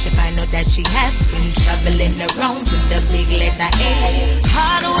the doc, she find out that she has been traveling around with the big letter A.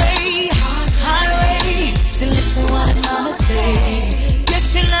 Hard way. Then listen what mama say.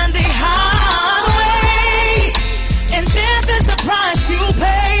 Yes, she learned the hard way, and death is the price you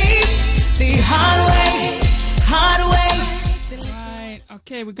pay. The hard way. Right,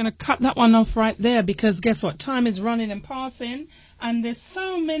 okay, we're going to cut that one off right there because guess what? Time is running and passing, and there's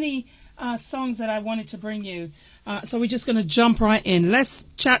so many songs that I wanted to bring you. So we're just going to jump right in. Less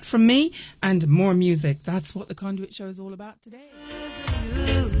chat from me and more music. That's what the Conduit show is all about today.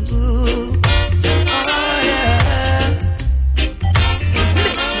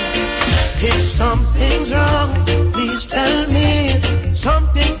 If something's wrong, please tell me.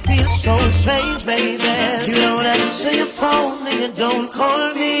 Something feels so strange, baby. You don't answer your phone and you don't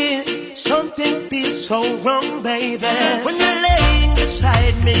call me. Something feels so wrong, baby. When you're laying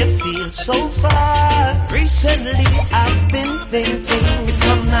beside me, you feel so far. Recently, I've been thinking, if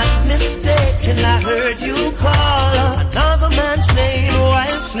I'm not mistaken, I heard you call another man's name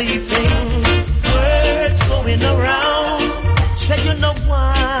while sleeping. Words going around. Say you know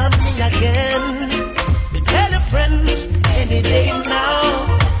want me again. We tell your friends any day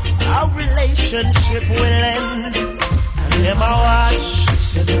now. Our relationship will end. And them I watch.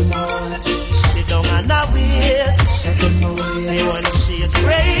 Sit down and I wait. They wanna see us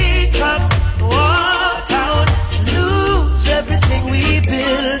break up, walk out, lose everything we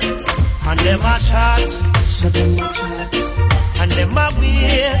build. And them I chat. and them are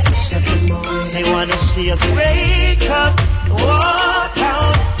weird to 7 more. They wanna see us wake up, walk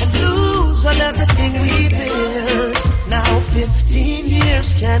out, and lose on everything we built. Now 15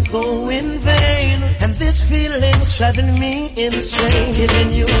 years can't go in vain, and this feeling's driving me insane.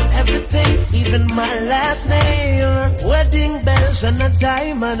 Giving you everything, even my last name, wedding bells and a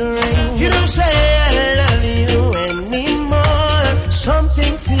diamond ring. You don't say I love you anymore.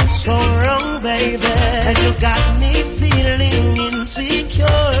 Something feels so wrong, baby, and you got me feeling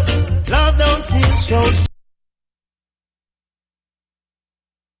insecure. Love don't feel so.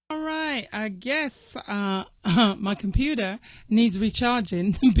 I guess my computer needs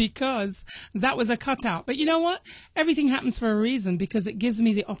recharging because that was a cutout. But you know what? Everything happens for a reason, because it gives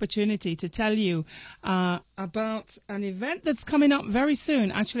me the opportunity to tell you about an event that's coming up very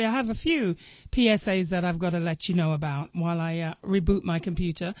soon. Actually, I have a few PSAs that I've got to let you know about while I reboot my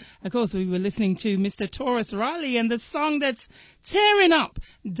computer. Of course, we were listening to Mr. Taurus Riley and the song that's tearing up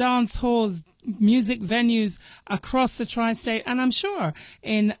dance halls, music venues across the tri-state, and I'm sure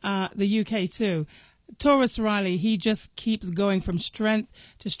in the UK too. Taurus Riley, he just keeps going from strength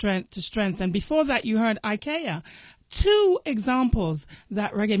to strength to strength. And before that, you heard Ikea. 2 examples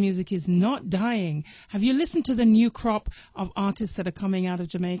that reggae music is not dying. Have you listened to the new crop of artists that are coming out of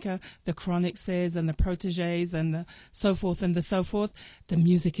Jamaica? The Chronixes and the Proteges and the so forth and the so forth. The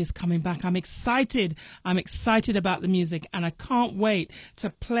music is coming back. I'm excited. I'm excited about the music, and I can't wait to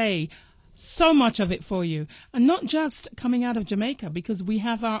play so much of it for you. And not just coming out of Jamaica, because we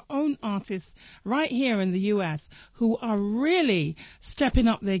have our own artists right here in the US who are really stepping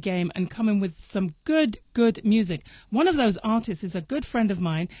up their game and coming with some good music. One of those artists is a good friend of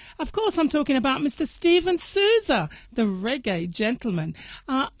mine. Of course, I'm talking about Mr. Stephen Sousa, the reggae gentleman.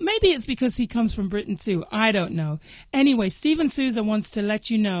 Maybe it's because he comes from Britain too. I don't know. Anyway, Stephen Sousa wants to let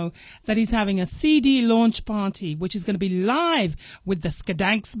you know that he's having a CD launch party, which is going to be live with the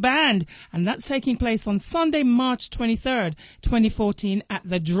Skadanks Band. And that's taking place on Sunday, March 23rd, 2014 at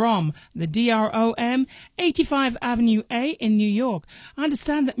the Drum, the DROM, 85 Avenue A in New York. I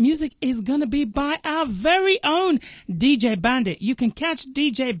understand that music is going to be by our very own DJ Bandit. You can catch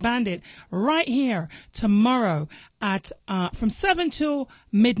DJ Bandit right here tomorrow at from 7 till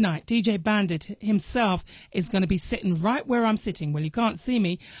midnight. DJ Bandit himself is going to be sitting right where I'm sitting. Well, you can't see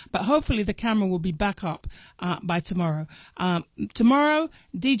me, but hopefully the camera will be back up by tomorrow. Tomorrow,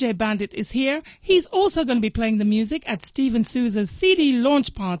 DJ Bandit is here. He's also going to be playing the music at Stephen Sousa's CD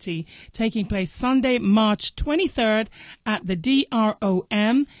launch party taking place Sunday, March 23rd at the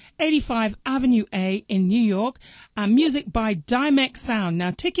DROM, 85 Avenue A in New York. Music by Dimex Sound. Now,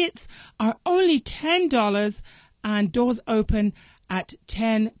 tickets are only $10 and doors open at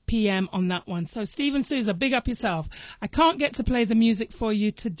 10 p.m. on that one. So, Stephen Sousa, big up yourself. I can't get to play the music for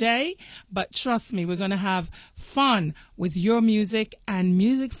you today, but trust me, we're going to have fun with your music and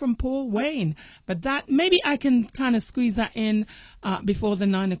music from Paul Wayne. But that, maybe I can kind of squeeze that in before the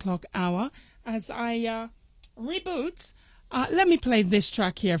 9 o'clock hour as I reboot. Let me play this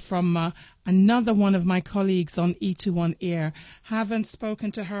track here from another one of my colleagues on E21 Ear. Haven't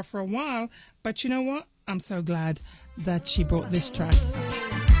spoken to her for a while, but you know what? I'm so glad that she brought this track.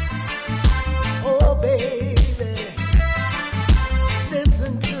 Oh, baby,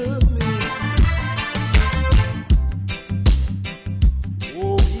 listen to me.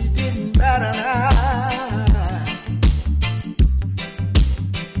 Oh, it didn't matter now.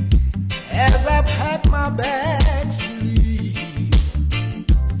 As I packed my bags to leave,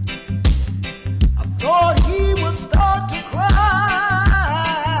 I thought he would start to cry.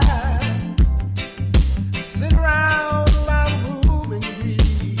 Sit around my room and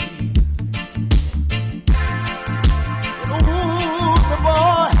grieve. But ooh, the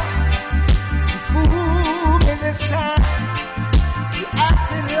boy, you fooled me this time. You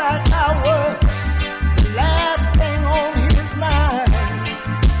acted like I was the last thing on his mind.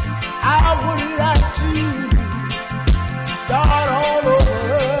 I would like to start all over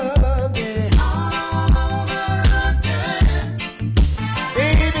again.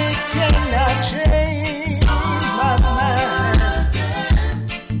 Baby, can I change my mind?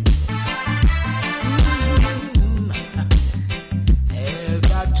 As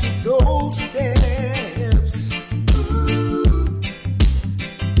I took those steps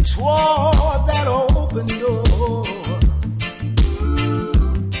toward that open door,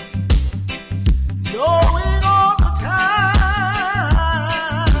 knowing all the time,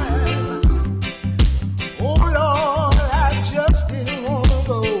 oh Lord, I just didn't want to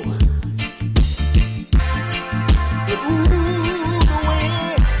go. But ooh, the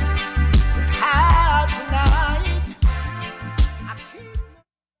wind is high tonight. I keep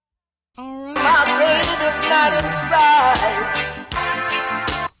All right. my baby's not inside.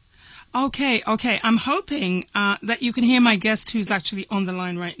 Okay. I'm hoping that you can hear my guest who's actually on the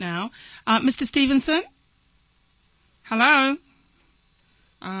line right now. Mr. Stephenson? Hello?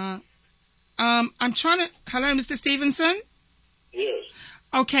 I'm trying to... Hello, Mr. Stephenson? Yes.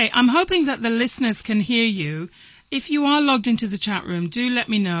 Okay, I'm hoping that the listeners can hear you. If you are logged into the chat room, do let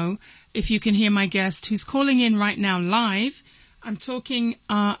me know if you can hear my guest who's calling in right now live. I'm talking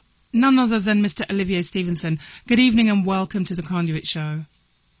none other than Mr. Olivier Stephenson. Good evening and welcome to the Conduit Show.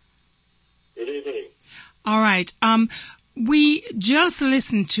 Good evening. All right. We just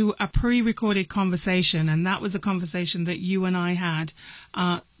listened to a pre-recorded conversation, and that was a conversation that you and I had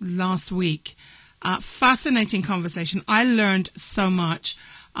last week. Fascinating conversation. I learned so much.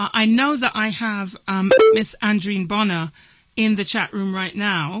 I know that I have Miss Andreen Bonner in the chat room right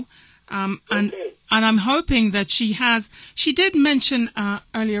now, and I'm hoping that she did mention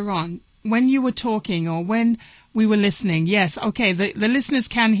earlier on when you were talking or when we were listening. Yes, okay, the listeners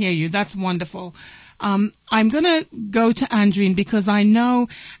can hear you. That's wonderful. I'm going to go to Andreen because I know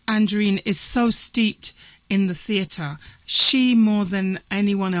Andreen is so steeped in the theatre. She, more than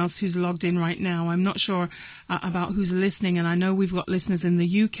anyone else who's logged in right now, I'm not sure about who's listening, and I know we've got listeners in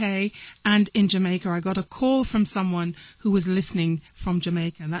the UK and in Jamaica. I got a call from someone who was listening from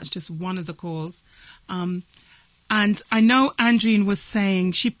Jamaica, and that's just one of the calls. And I know Andreen was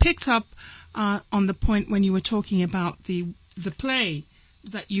saying, she picked up on the point when you were talking about the play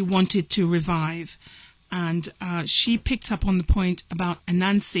that you wanted to revive. And she picked up on the point about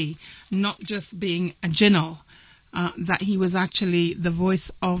Anansi not just being a jinnah, that he was actually the voice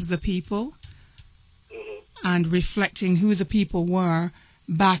of the people and reflecting who the people were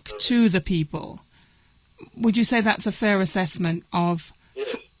back to the people. Would you say that's a fair assessment of...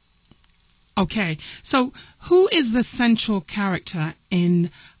 Yes. Okay, so who is the central character in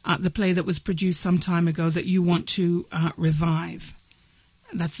the play that was produced some time ago that you want to revive?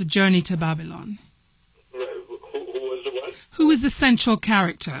 That's The Journey to Babylon. Who was the what? Who is the central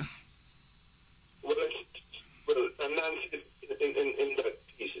character? Well, Anansi in that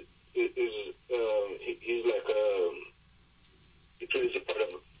piece is he's like he plays the part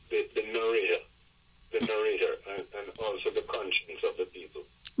of the narrator, and also the conscience of the people.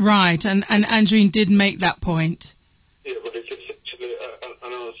 Right, and Andreen did make that point. Yeah, but it's essentially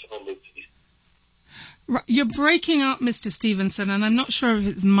an ensemble piece. Right, you're breaking up, Mr. Stephenson, and I'm not sure if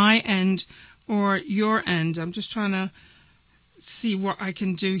it's my end or your end. I'm just trying to see what I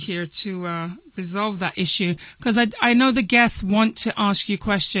can do here to resolve that issue, because I know the guests want to ask you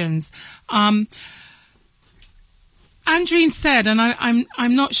questions. Andreen said, and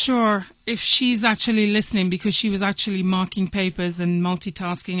I'm not sure if she's actually listening because she was actually marking papers and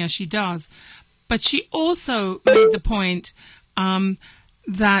multitasking as she does, but she also made the point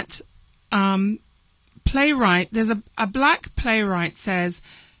that playwright, there's a black playwright says,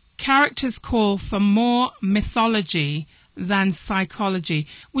 characters call for more mythology than psychology.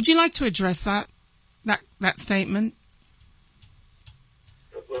 Would you like to address that statement?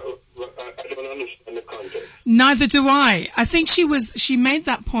 Well, I don't understand the context. Neither do I. I think she made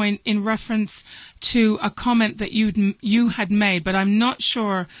that point in reference to a comment that you had made, but I'm not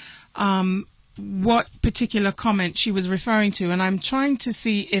sure what particular comment she was referring to, and I'm trying to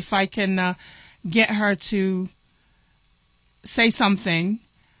see if I can get her to say something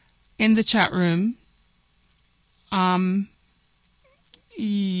in the chat room. Let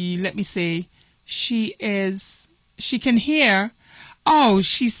me see. She can hear. Oh,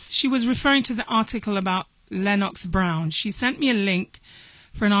 she was referring to the article about Lennox Brown. She sent me a link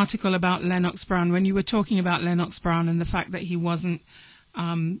for an article about Lennox Brown when you were talking about Lennox Brown and the fact that he wasn't,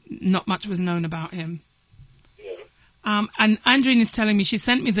 not much was known about him. Yeah. And Andreen is telling me she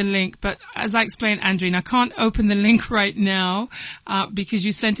sent me the link, but as I explained, Andreen, I can't open the link right now because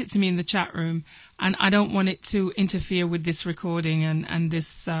you sent it to me in the chat room, and I don't want it to interfere with this recording and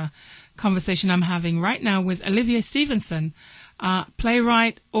this conversation I'm having right now with Olivier Stephenson,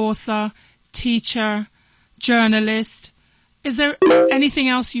 playwright, author, teacher, journalist. Is there anything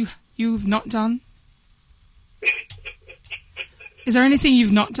else you've not done? Is there anything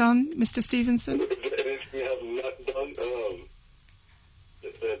you've not done, Mr. Stephenson? Anything I have not done?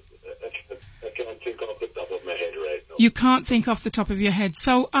 I can't think off the top of my head right now. You can't think off the top of your head.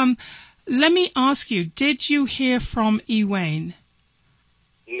 So let me ask you, did you hear from Ewain?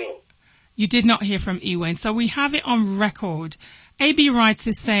 No. You did not hear from Ewain. So we have it on record. A.B. Writes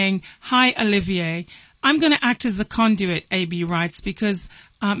is saying, hi, Olivier. I'm going to act as the conduit, A.B. Writes, because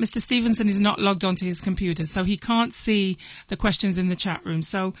Mr. Stephenson is not logged onto his computer, so he can't see the questions in the chat room.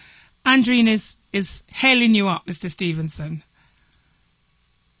 So Andreen is hailing you up, Mr. Stephenson.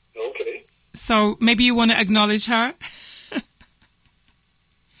 Okay. So maybe you want to acknowledge her?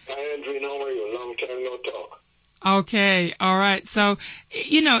 Hi, Okay, all right. So,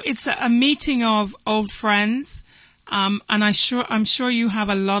 it's a meeting of old friends, and I'm sure you have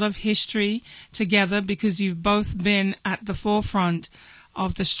a lot of history together because you've both been at the forefront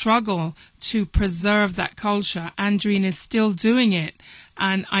of the struggle to preserve that culture. Andreen is still doing it,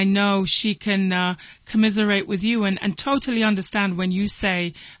 and I know she can commiserate with you and totally understand when you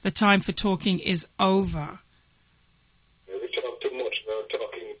say the time for talking is over. We talk too much about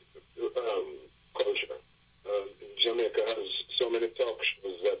talking culture. Jamaica has so many talk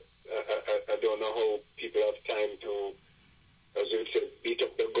shows that I don't know how people have time to, as you said, beat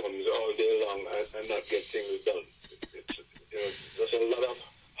up their guns all day long and not get things done. There's a lot of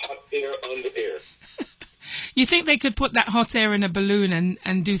hot air on the air. You think they could put that hot air in a balloon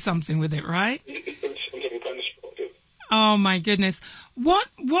and do something with it, right? Something constructive. Oh my goodness. Where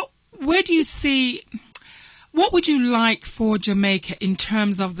do you see, what would you like for Jamaica in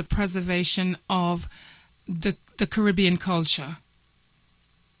terms of the preservation of the Caribbean culture?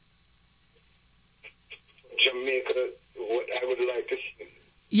 Jamaica, what I would like to see.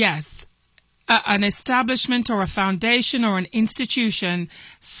 Yes. An establishment or a foundation or an institution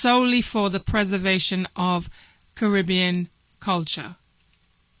solely for the preservation of Caribbean culture.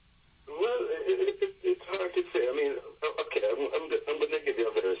 Well, it's hard to say. I mean, okay, I'm going to give you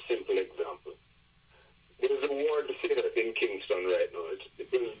a very simple example. There's a ward theater in Kingston right now. It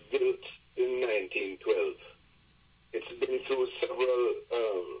was built in 1912. It's been through several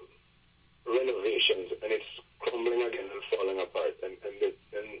renovations, and it's crumbling again and falling apart. And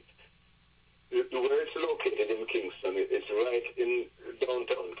where it's located in Kingston, it's right in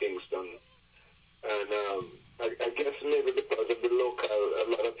downtown Kingston. And I guess maybe because of the local, a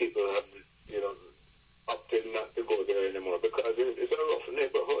lot of people have, opted not to go there anymore because it's a rough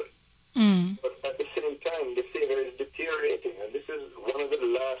neighborhood. Mm. But at the same time, the theater is deteriorating, and this is one of the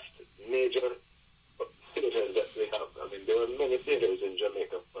last major theaters that we have. I mean, there are many theaters in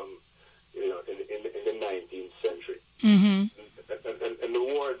Jamaica from, in the 19th century. Mm-hmm. And the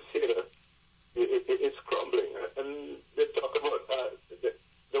Ward Theater, it's crumbling. And they talk about,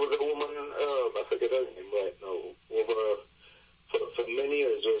 there was a woman, I forget her name right now, for many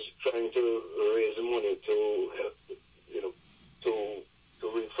years was trying to raise money to help, to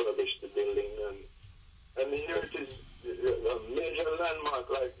refurbish the building. And here it is, a major landmark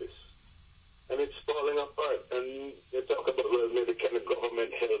like this. And it's falling apart. And they talk about, well, maybe can the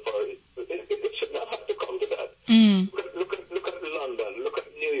government help? Or it should not have to come to that. Mm. Look at London. Look at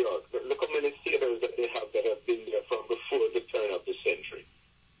New York. Look how many theaters that they have that have been there from before the turn of the century.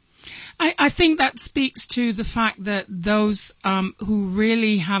 I think that speaks to the fact that those who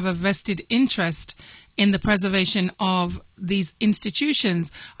really have a vested interest in the preservation of these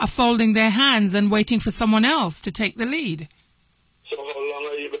institutions are folding their hands and waiting for someone else to take the lead. So how long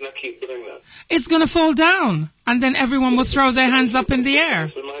are you going to keep doing that? It's going to fall down, and then everyone will throw their hands up in the air.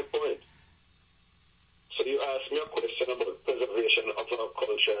 That's my point. So you asked me a question about preservation of our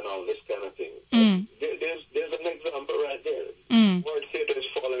culture and all this kind of thing. Mm. There's an example right there. Mm. World theater is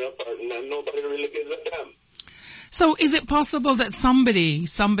falling apart, and nobody really gives a damn. So is it possible that somebody,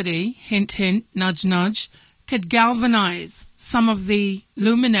 hint, hint, nudge, nudge, could galvanize some of the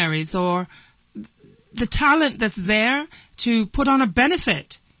luminaries or the talent that's there to put on a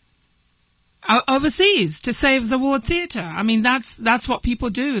benefit overseas to save the Ward Theatre? I mean, that's what people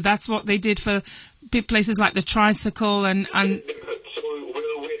do. That's what they did for places like the Tricycle and So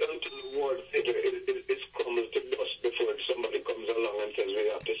we'll wait until the Ward Theatre is crumbles to dust before somebody comes along and says we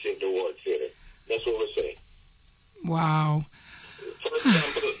have to save the Ward Theatre. That's what we're saying. Wow. For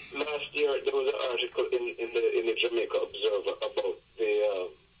example, last year there was an article in the Jamaica Observer about the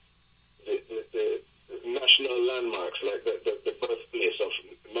national landmarks, like the birthplace of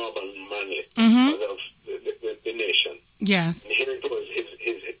Norman Manley, of the nation. Yes. And here it was,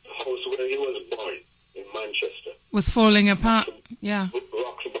 his house where he was born in Manchester. Was falling apart. Yeah.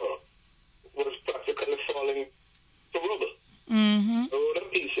 Roxborough was practically falling to rubble. Mm-hmm. I wrote a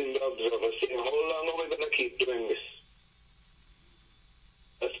piece in the Observer saying, how long are we going to keep doing this?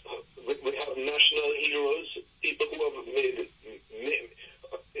 We have national heroes, people who have made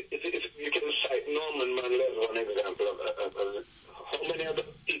if you can cite Norman Manley as one example of how many other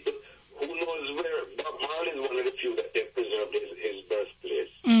people, who knows where, Bob Marley is one of the few that they've preserved his birthplace.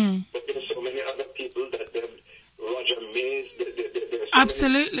 Mm. But there's so many other people that they've, Roger Mays, there's so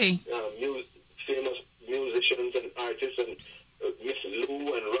Absolutely. many famous musicians and artists, and Miss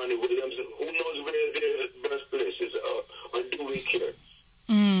Lou and Ronnie Williams, who knows where their birthplaces are, or do we care?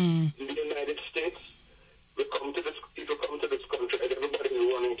 Mm. In the United States, people come to this country, and everybody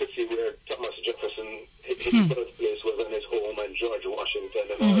is wanting to see where Thomas Jefferson, his birthplace was, on his home, and George Washington,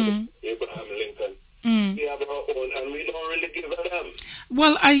 and all Abraham Lincoln. We have our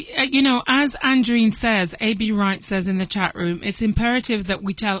Well, as Andreen says, A.B. Wright says in the chat room, it's imperative that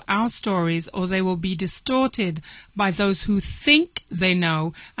we tell our stories or they will be distorted by those who think they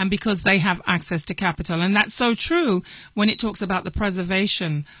know and because they have access to capital. And that's so true when it talks about the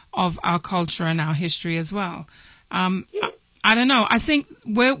preservation of our culture and our history as well. I don't know. I think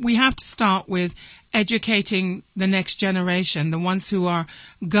we have to start with educating the next generation, the ones who are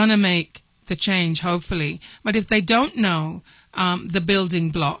going to make the change, hopefully. But if they don't know the building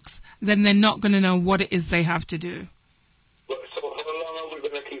blocks, then they're not going to know what it is they have to do. Well, so how long are we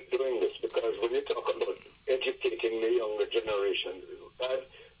going to keep doing this? Because when you talk about educating the younger generation,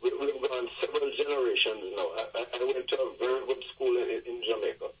 we've gone several generations now. I went to a very good school in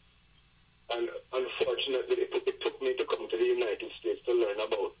Jamaica. And unfortunately, it took me to come to the United States to learn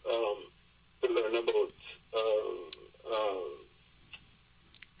about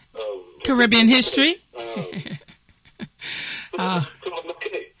Caribbean history?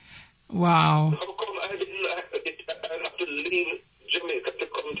 Wow. How come I have to leave Jamaica to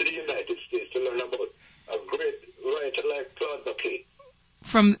come to the United States to learn about a great writer like Claude McKay?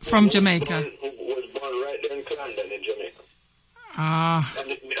 From Jamaica. Who was born right there in Clarendon in Jamaica. And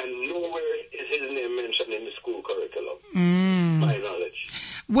nowhere is his name mentioned in the school curriculum, my knowledge.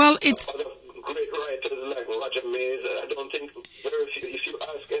 Well, it's... Other great writers like Roger Mays, I don't think very few, if you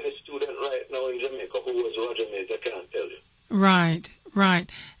ask any student right now in Jamaica who was Roger Mays, I can't tell you.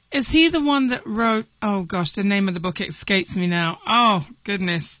 Right. Is he the one that wrote, oh gosh, the name of the book escapes me now. Oh,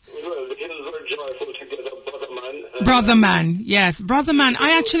 goodness. Well, the hills were joyful together, Brother Man. Brother Man, yes. Brother Man,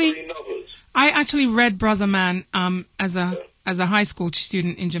 I actually read Brother Man as a high school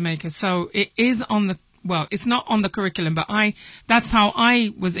student in Jamaica. So it is it's not on the curriculum, but that's how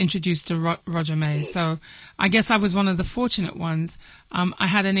I was introduced to Roger Mays. So I guess I was one of the fortunate ones. I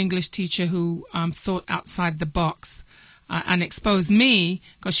had an English teacher who thought outside the box and exposed me,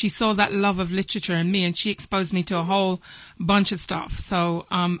 because she saw that love of literature in me, and she exposed me to a whole bunch of stuff. So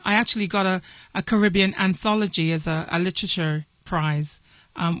I actually got a Caribbean anthology as a literature prize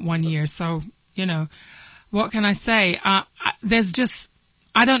one year. So, what can I say?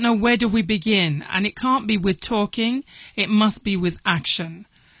 I don't know, where do we begin? And it can't be with talking. It must be with action.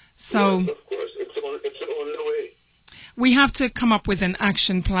 So, yes, of course, it's the only way. We have to come up with an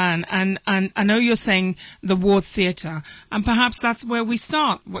action plan. And I know you're saying the Ward Theatre, and perhaps that's where we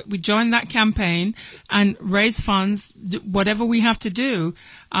start. We join that campaign and raise funds, whatever we have to do.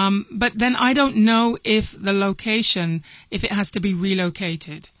 But then I don't know if the location, if it has to be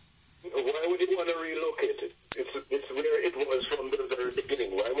relocated. Why would you want to relocate it? It's where it was from the very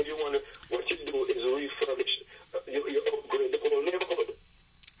beginning. Why would you want to? What you do is refurbish, you upgrade the whole neighborhood.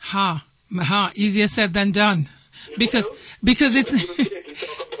 Easier said than done. Because it's... It will take to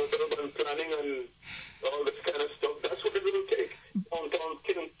talk about urban planning and all this kind of stuff. That's what it will take. Downtown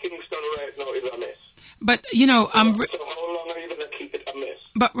Kingston right now is a mess. But, so how long are you going to keep it a mess?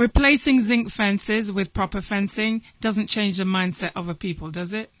 But replacing zinc fences with proper fencing doesn't change the mindset of a people,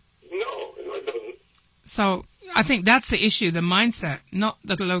 does it? No, it doesn't. So I think that's the issue, the mindset, not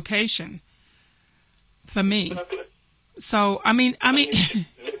the location, for me. Exactly. So, I mean...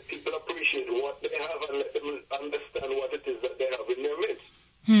 Let people appreciate what they have and let them understand what it is that they have in their midst.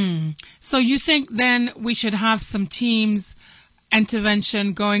 So you think then we should have some teams,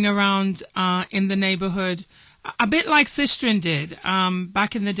 intervention going around in the neighborhood, a bit like Sistren did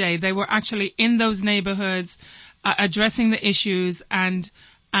back in the day. They were actually in those neighborhoods addressing the issues and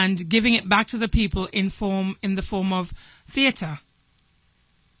giving it back to the people in the form of theatre.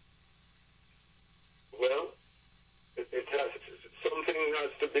 Well, something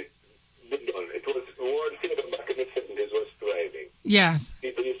has to be done. It was Ward Theatre back in the 70s was thriving. Yes.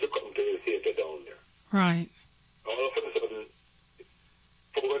 People used to come to the theatre down there. Right. All of a sudden,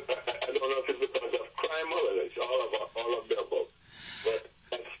 I don't know if it's because of crime or whether it's all of the above, but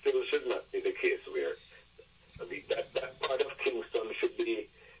that still should not be the case where that part of Kingston should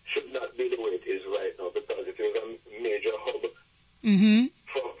not be the way it is right now, because it was a major hub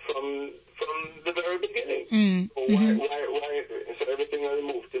from the very beginning. So why? So everything has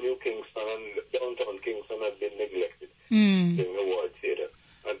moved to New Kingston, and downtown Kingston has been neglected in the Ward Theatre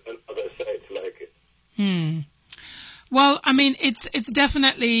and other sites like it. Well, I mean, it's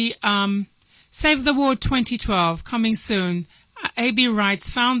definitely Save the Ward 2012 coming soon. A.B. Wrights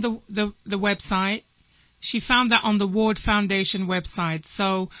found the website. She found that on the Ward Foundation website.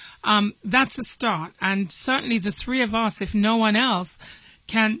 So that's a start. And certainly the three of us, if no one else,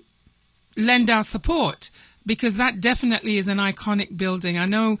 can lend our support, because that definitely is an iconic building. I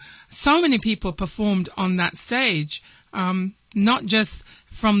know so many people performed on that stage, not just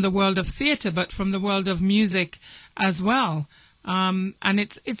from the world of theatre, but from the world of music as well. And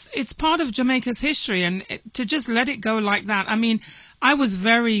it's part of Jamaica's history, and to just let it go like that. I mean, I was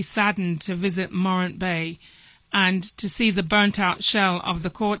very saddened to visit Morant Bay and to see the burnt out shell of the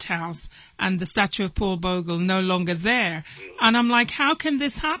courthouse and the statue of Paul Bogle no longer there. And I'm like, how can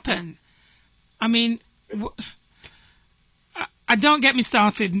this happen? I mean, don't get me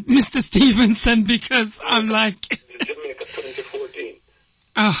started, Mr. Stephenson, because I'm like... Jamaica 2014.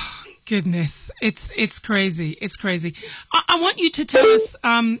 Oh, goodness. It's crazy. It's crazy. I want you to tell us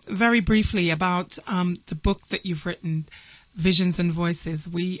very briefly about the book that you've written, Visions and Voices.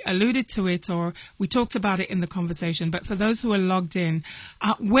 We alluded to it, or we talked about it in the conversation, but for those who are logged in,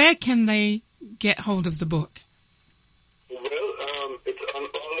 where can they get hold of the book? Well, it's on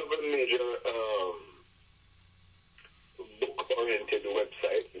all of the major book-oriented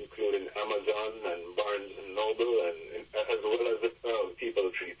websites, including Amazon and Barnes and Noble, and as well as the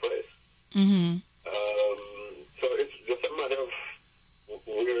People Tree Press. Mm-hmm. So it's just a matter of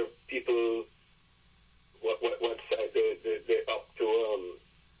where people, what site they opt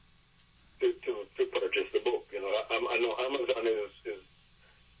to purchase the book. You know, I know Amazon is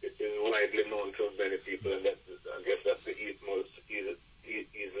widely known to many people, and I guess that's the most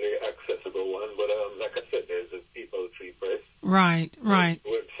easily accessible one. But like I said, there's a People Tree Press. Right.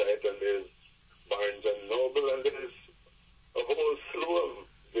 Website, and there's Barnes and Noble, and there's a whole slew of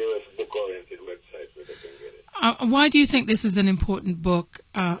various book-oriented websites where they can get it. Why do you think this is an important book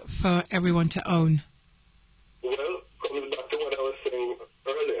for everyone to own? Well, coming back to what I was saying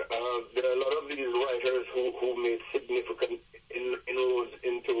earlier, there are a lot of these writers who made significant inroads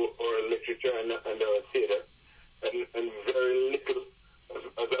into our literature and our theater, and very little,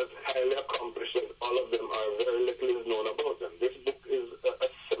 as highly accomplished as all of them are, very little is known about them. This book is a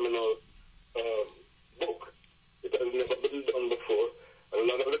seminal book. It has never been done before. A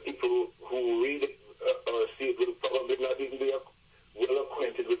lot of the people who read it or see it will probably not even be well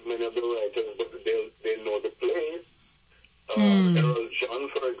acquainted with many of the writers, but they know the plays. Errol John,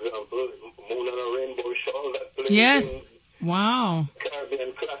 for example, Moon on a Rainbow Shawl, that play. Yes. Wow.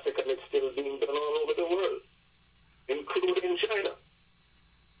 Caribbean classic, and it's still being done all over the world, including China.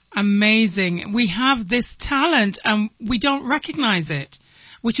 Amazing. We have this talent and we don't recognize it,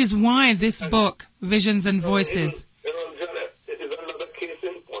 which is why this book, Visions and Voices. It is another case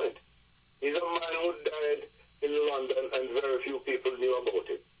in point. He's a man who died in London and very few people knew about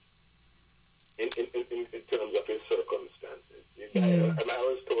it in terms of his circumstances. He died, and I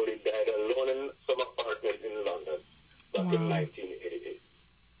was told he died alone in some apartment in London back in 1988.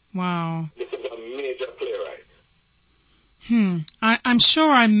 Wow. This is a major playwright. I'm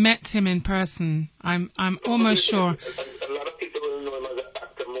sure I met him in person. I'm almost sure. A lot of people will know him as an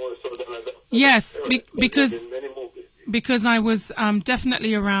actor more so than as a yes, because in many movies. Because I was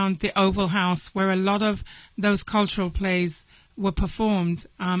definitely around the Oval House where a lot of those cultural plays were performed,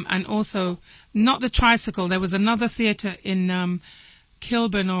 and also not the Tricycle. There was another theatre in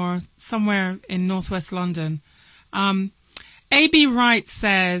Kilburn or somewhere in northwest London. A.B. Wright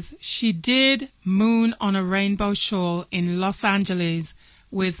says she did Moon on a Rainbow Shawl in Los Angeles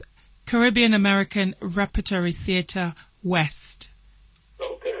with Caribbean American Repertory Theatre West.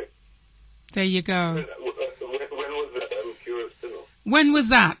 Okay. There you go. When was that? I'm curious to know. When was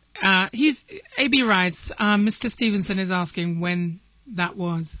that? A.B. Wrights, Mr. Stephenson is asking when that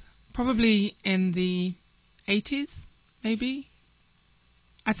was. Probably in the 80s, maybe?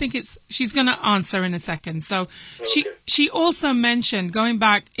 I think she's going to answer in a second. So she also mentioned, going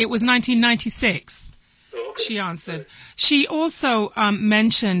back, it was 1996. Okay. She answered. She also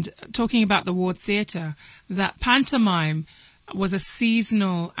mentioned, talking about the Ward Theatre, that pantomime was a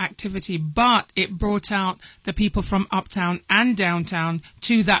seasonal activity, but it brought out the people from uptown and downtown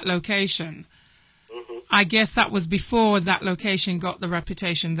to that location. Mm-hmm. I guess that was before that location got the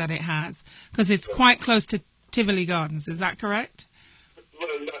reputation that it has, because it's quite close to Tivoli Gardens. Is that correct? Well,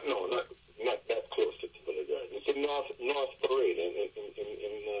 not that close to Tivoli Gardens. It's in North Parade in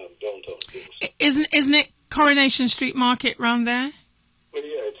downtown Kingston. Isn't it Coronation Street Market round there? Well,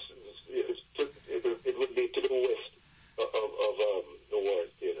 yeah, it would be to the west of the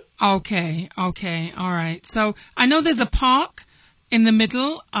Ward Theatre. Okay, all right. So I know there's a park in the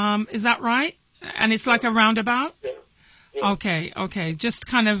middle. Is that right? And it's like a roundabout? Yeah. Okay. Just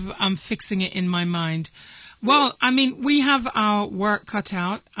kind of fixing it in my mind. Well, I mean, we have our work cut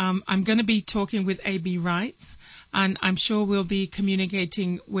out. I'm going to be talking with A.B. Wrights, and I'm sure we'll be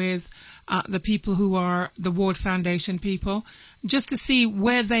communicating with the people who are the Ward Foundation people, just to see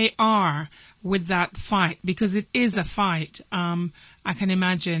where they are with that fight, because it is a fight. I can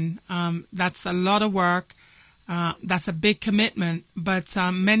imagine that's a lot of work. That's a big commitment, but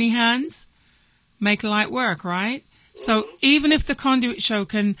many hands make light work, right? So even if the Conduit show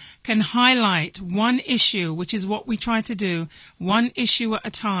can highlight one issue, which is what we try to do, one issue at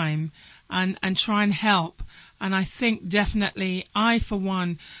a time, and try and help. And I think definitely I, for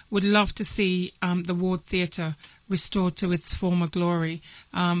one, would love to see the Ward Theatre restored to its former glory.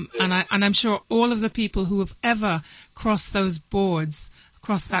 And I'm sure all of the people who have ever crossed those boards,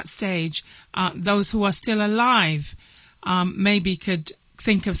 crossed that stage, those who are still alive, maybe could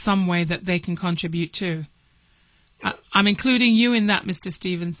think of some way that they can contribute to. I'm including you in that, Mr.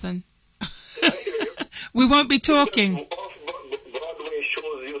 Stephenson. We won't be talking. Broadway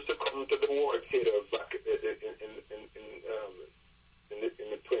shows used to come to the Ward Theatre back in the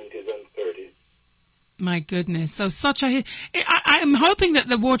 20s and 30s. My goodness. So I'm hoping that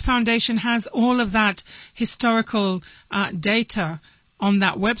the Ward Foundation has all of that historical data on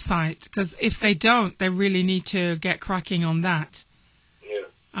that website, because if they don't, they really need to get cracking on that. Yeah.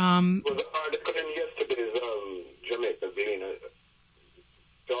 Well, the article in yesterday's Jamaica Bean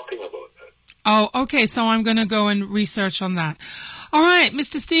talking about that. Oh, okay. So I'm going to go and research on that. All right,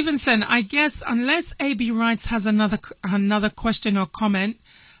 Mr. Stephenson, I guess unless A.B. Wrights has another question or comment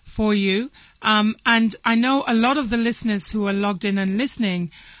for you, and I know a lot of the listeners who are logged in and listening,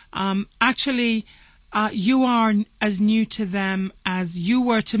 actually, you are as new to them as you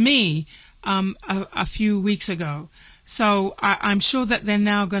were to me a few weeks ago. So I'm sure that they're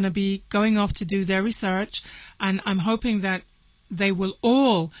now going to be going off to do their research, and I'm hoping that they will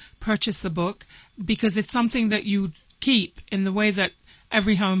all purchase the book, because it's something that you keep in the way that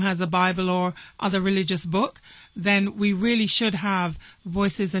every home has a Bible or other religious book. Then we really should have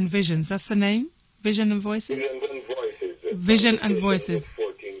Voices and Visions. That's the name? Vision and Voices? Vision and Voices. Vision and Voices.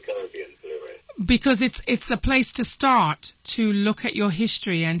 14 Caribbean Playwrights. Because it's a place to start to look at your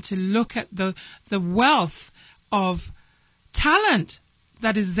history and to look at the wealth of talent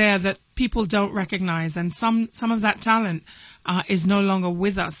that is there that people don't recognize, and some of that talent is no longer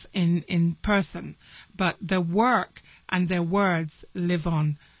with us in person, but their work and their words live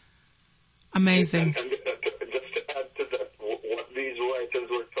on. Amazing. And just to add to that, what these writers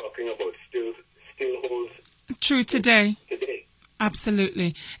were talking about still holds true today.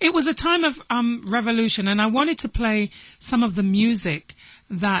 Absolutely. It was a time of revolution, and I wanted to play some of the music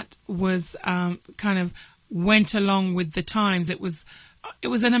that was kind of went along with the times. It was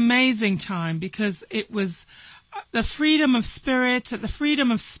an amazing time, because it was the freedom of spirit, the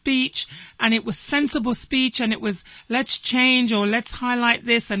freedom of speech, and it was sensible speech, and it was let's change, or let's highlight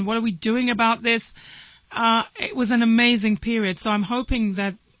this, and what are we doing about this? It was an amazing period. So I'm hoping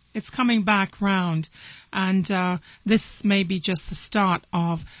that it's coming back round, and this may be just the start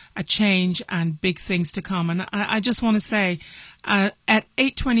of a change and big things to come. And I just want to say, at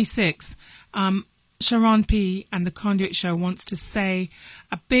 8:26, Sheron P and the Conduit Show wants to say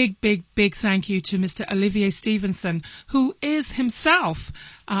a big, big, big thank you to Mr. Olivier Stephenson, who is himself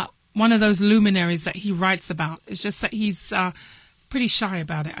one of those luminaries that he writes about. It's just that he's pretty shy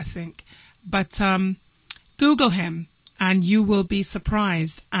about it, I think. But Google him, and you will be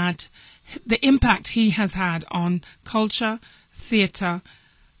surprised at the impact he has had on culture, theatre,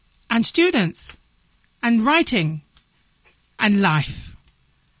 and students, and writing, and life.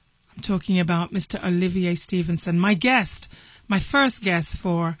 I'm talking about Mr. Olivier Stephenson, my first guest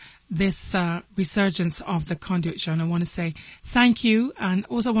for this resurgence of the Conduit Show. And I want to say thank you, and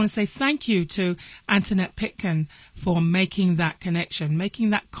also want to say thank you to Antoinette Pitkin for making that connection, making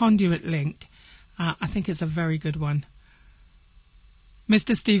that conduit link. I think it's a very good one.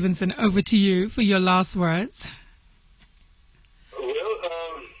 Mr. Stephenson, over to you for your last words. Well,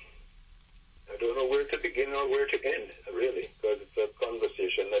 I don't know where to begin or where to end, really, because it's a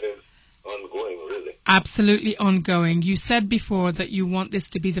conversation that is ongoing, really. Absolutely ongoing. You said before that you want this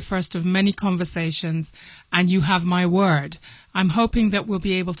to be the first of many conversations, and you have my word. I'm hoping that we'll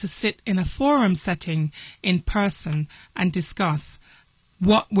be able to sit in a forum setting in person and discuss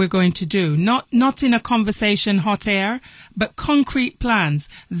what we're going to do. Not in a conversation, hot air, but concrete plans.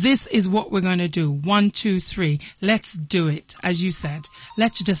 This is what we're going to do. 1, 2, 3. Let's do it, as you said.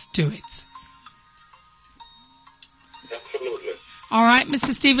 Let's just do it. Absolutely. All right,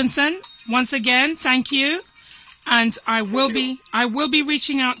 Mr. Stephenson, once again, thank you. And I will be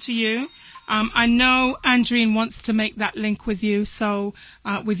reaching out to you. I know Andreen wants to make that link with you, so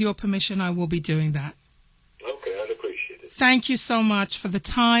with your permission, I will be doing that. Okay, I'd appreciate it. Thank you so much for the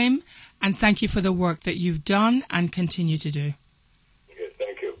time, and thank you for the work that you've done and continue to do. Okay,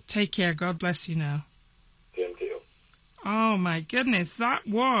 thank you. Take care. God bless you now. Same to you. Oh, my goodness. That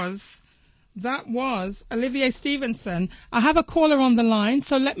was Olivier Stephenson. I have a caller on the line,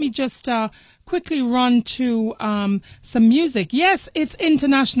 so let me just quickly run to some music. Yes, it's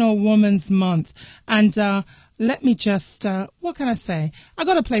International Women's Month, and let me just, what can I say? I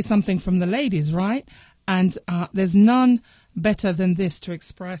got to play something from the ladies, right? And there's none better than this to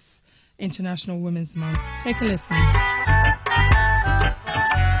express International Women's Month. Take a listen.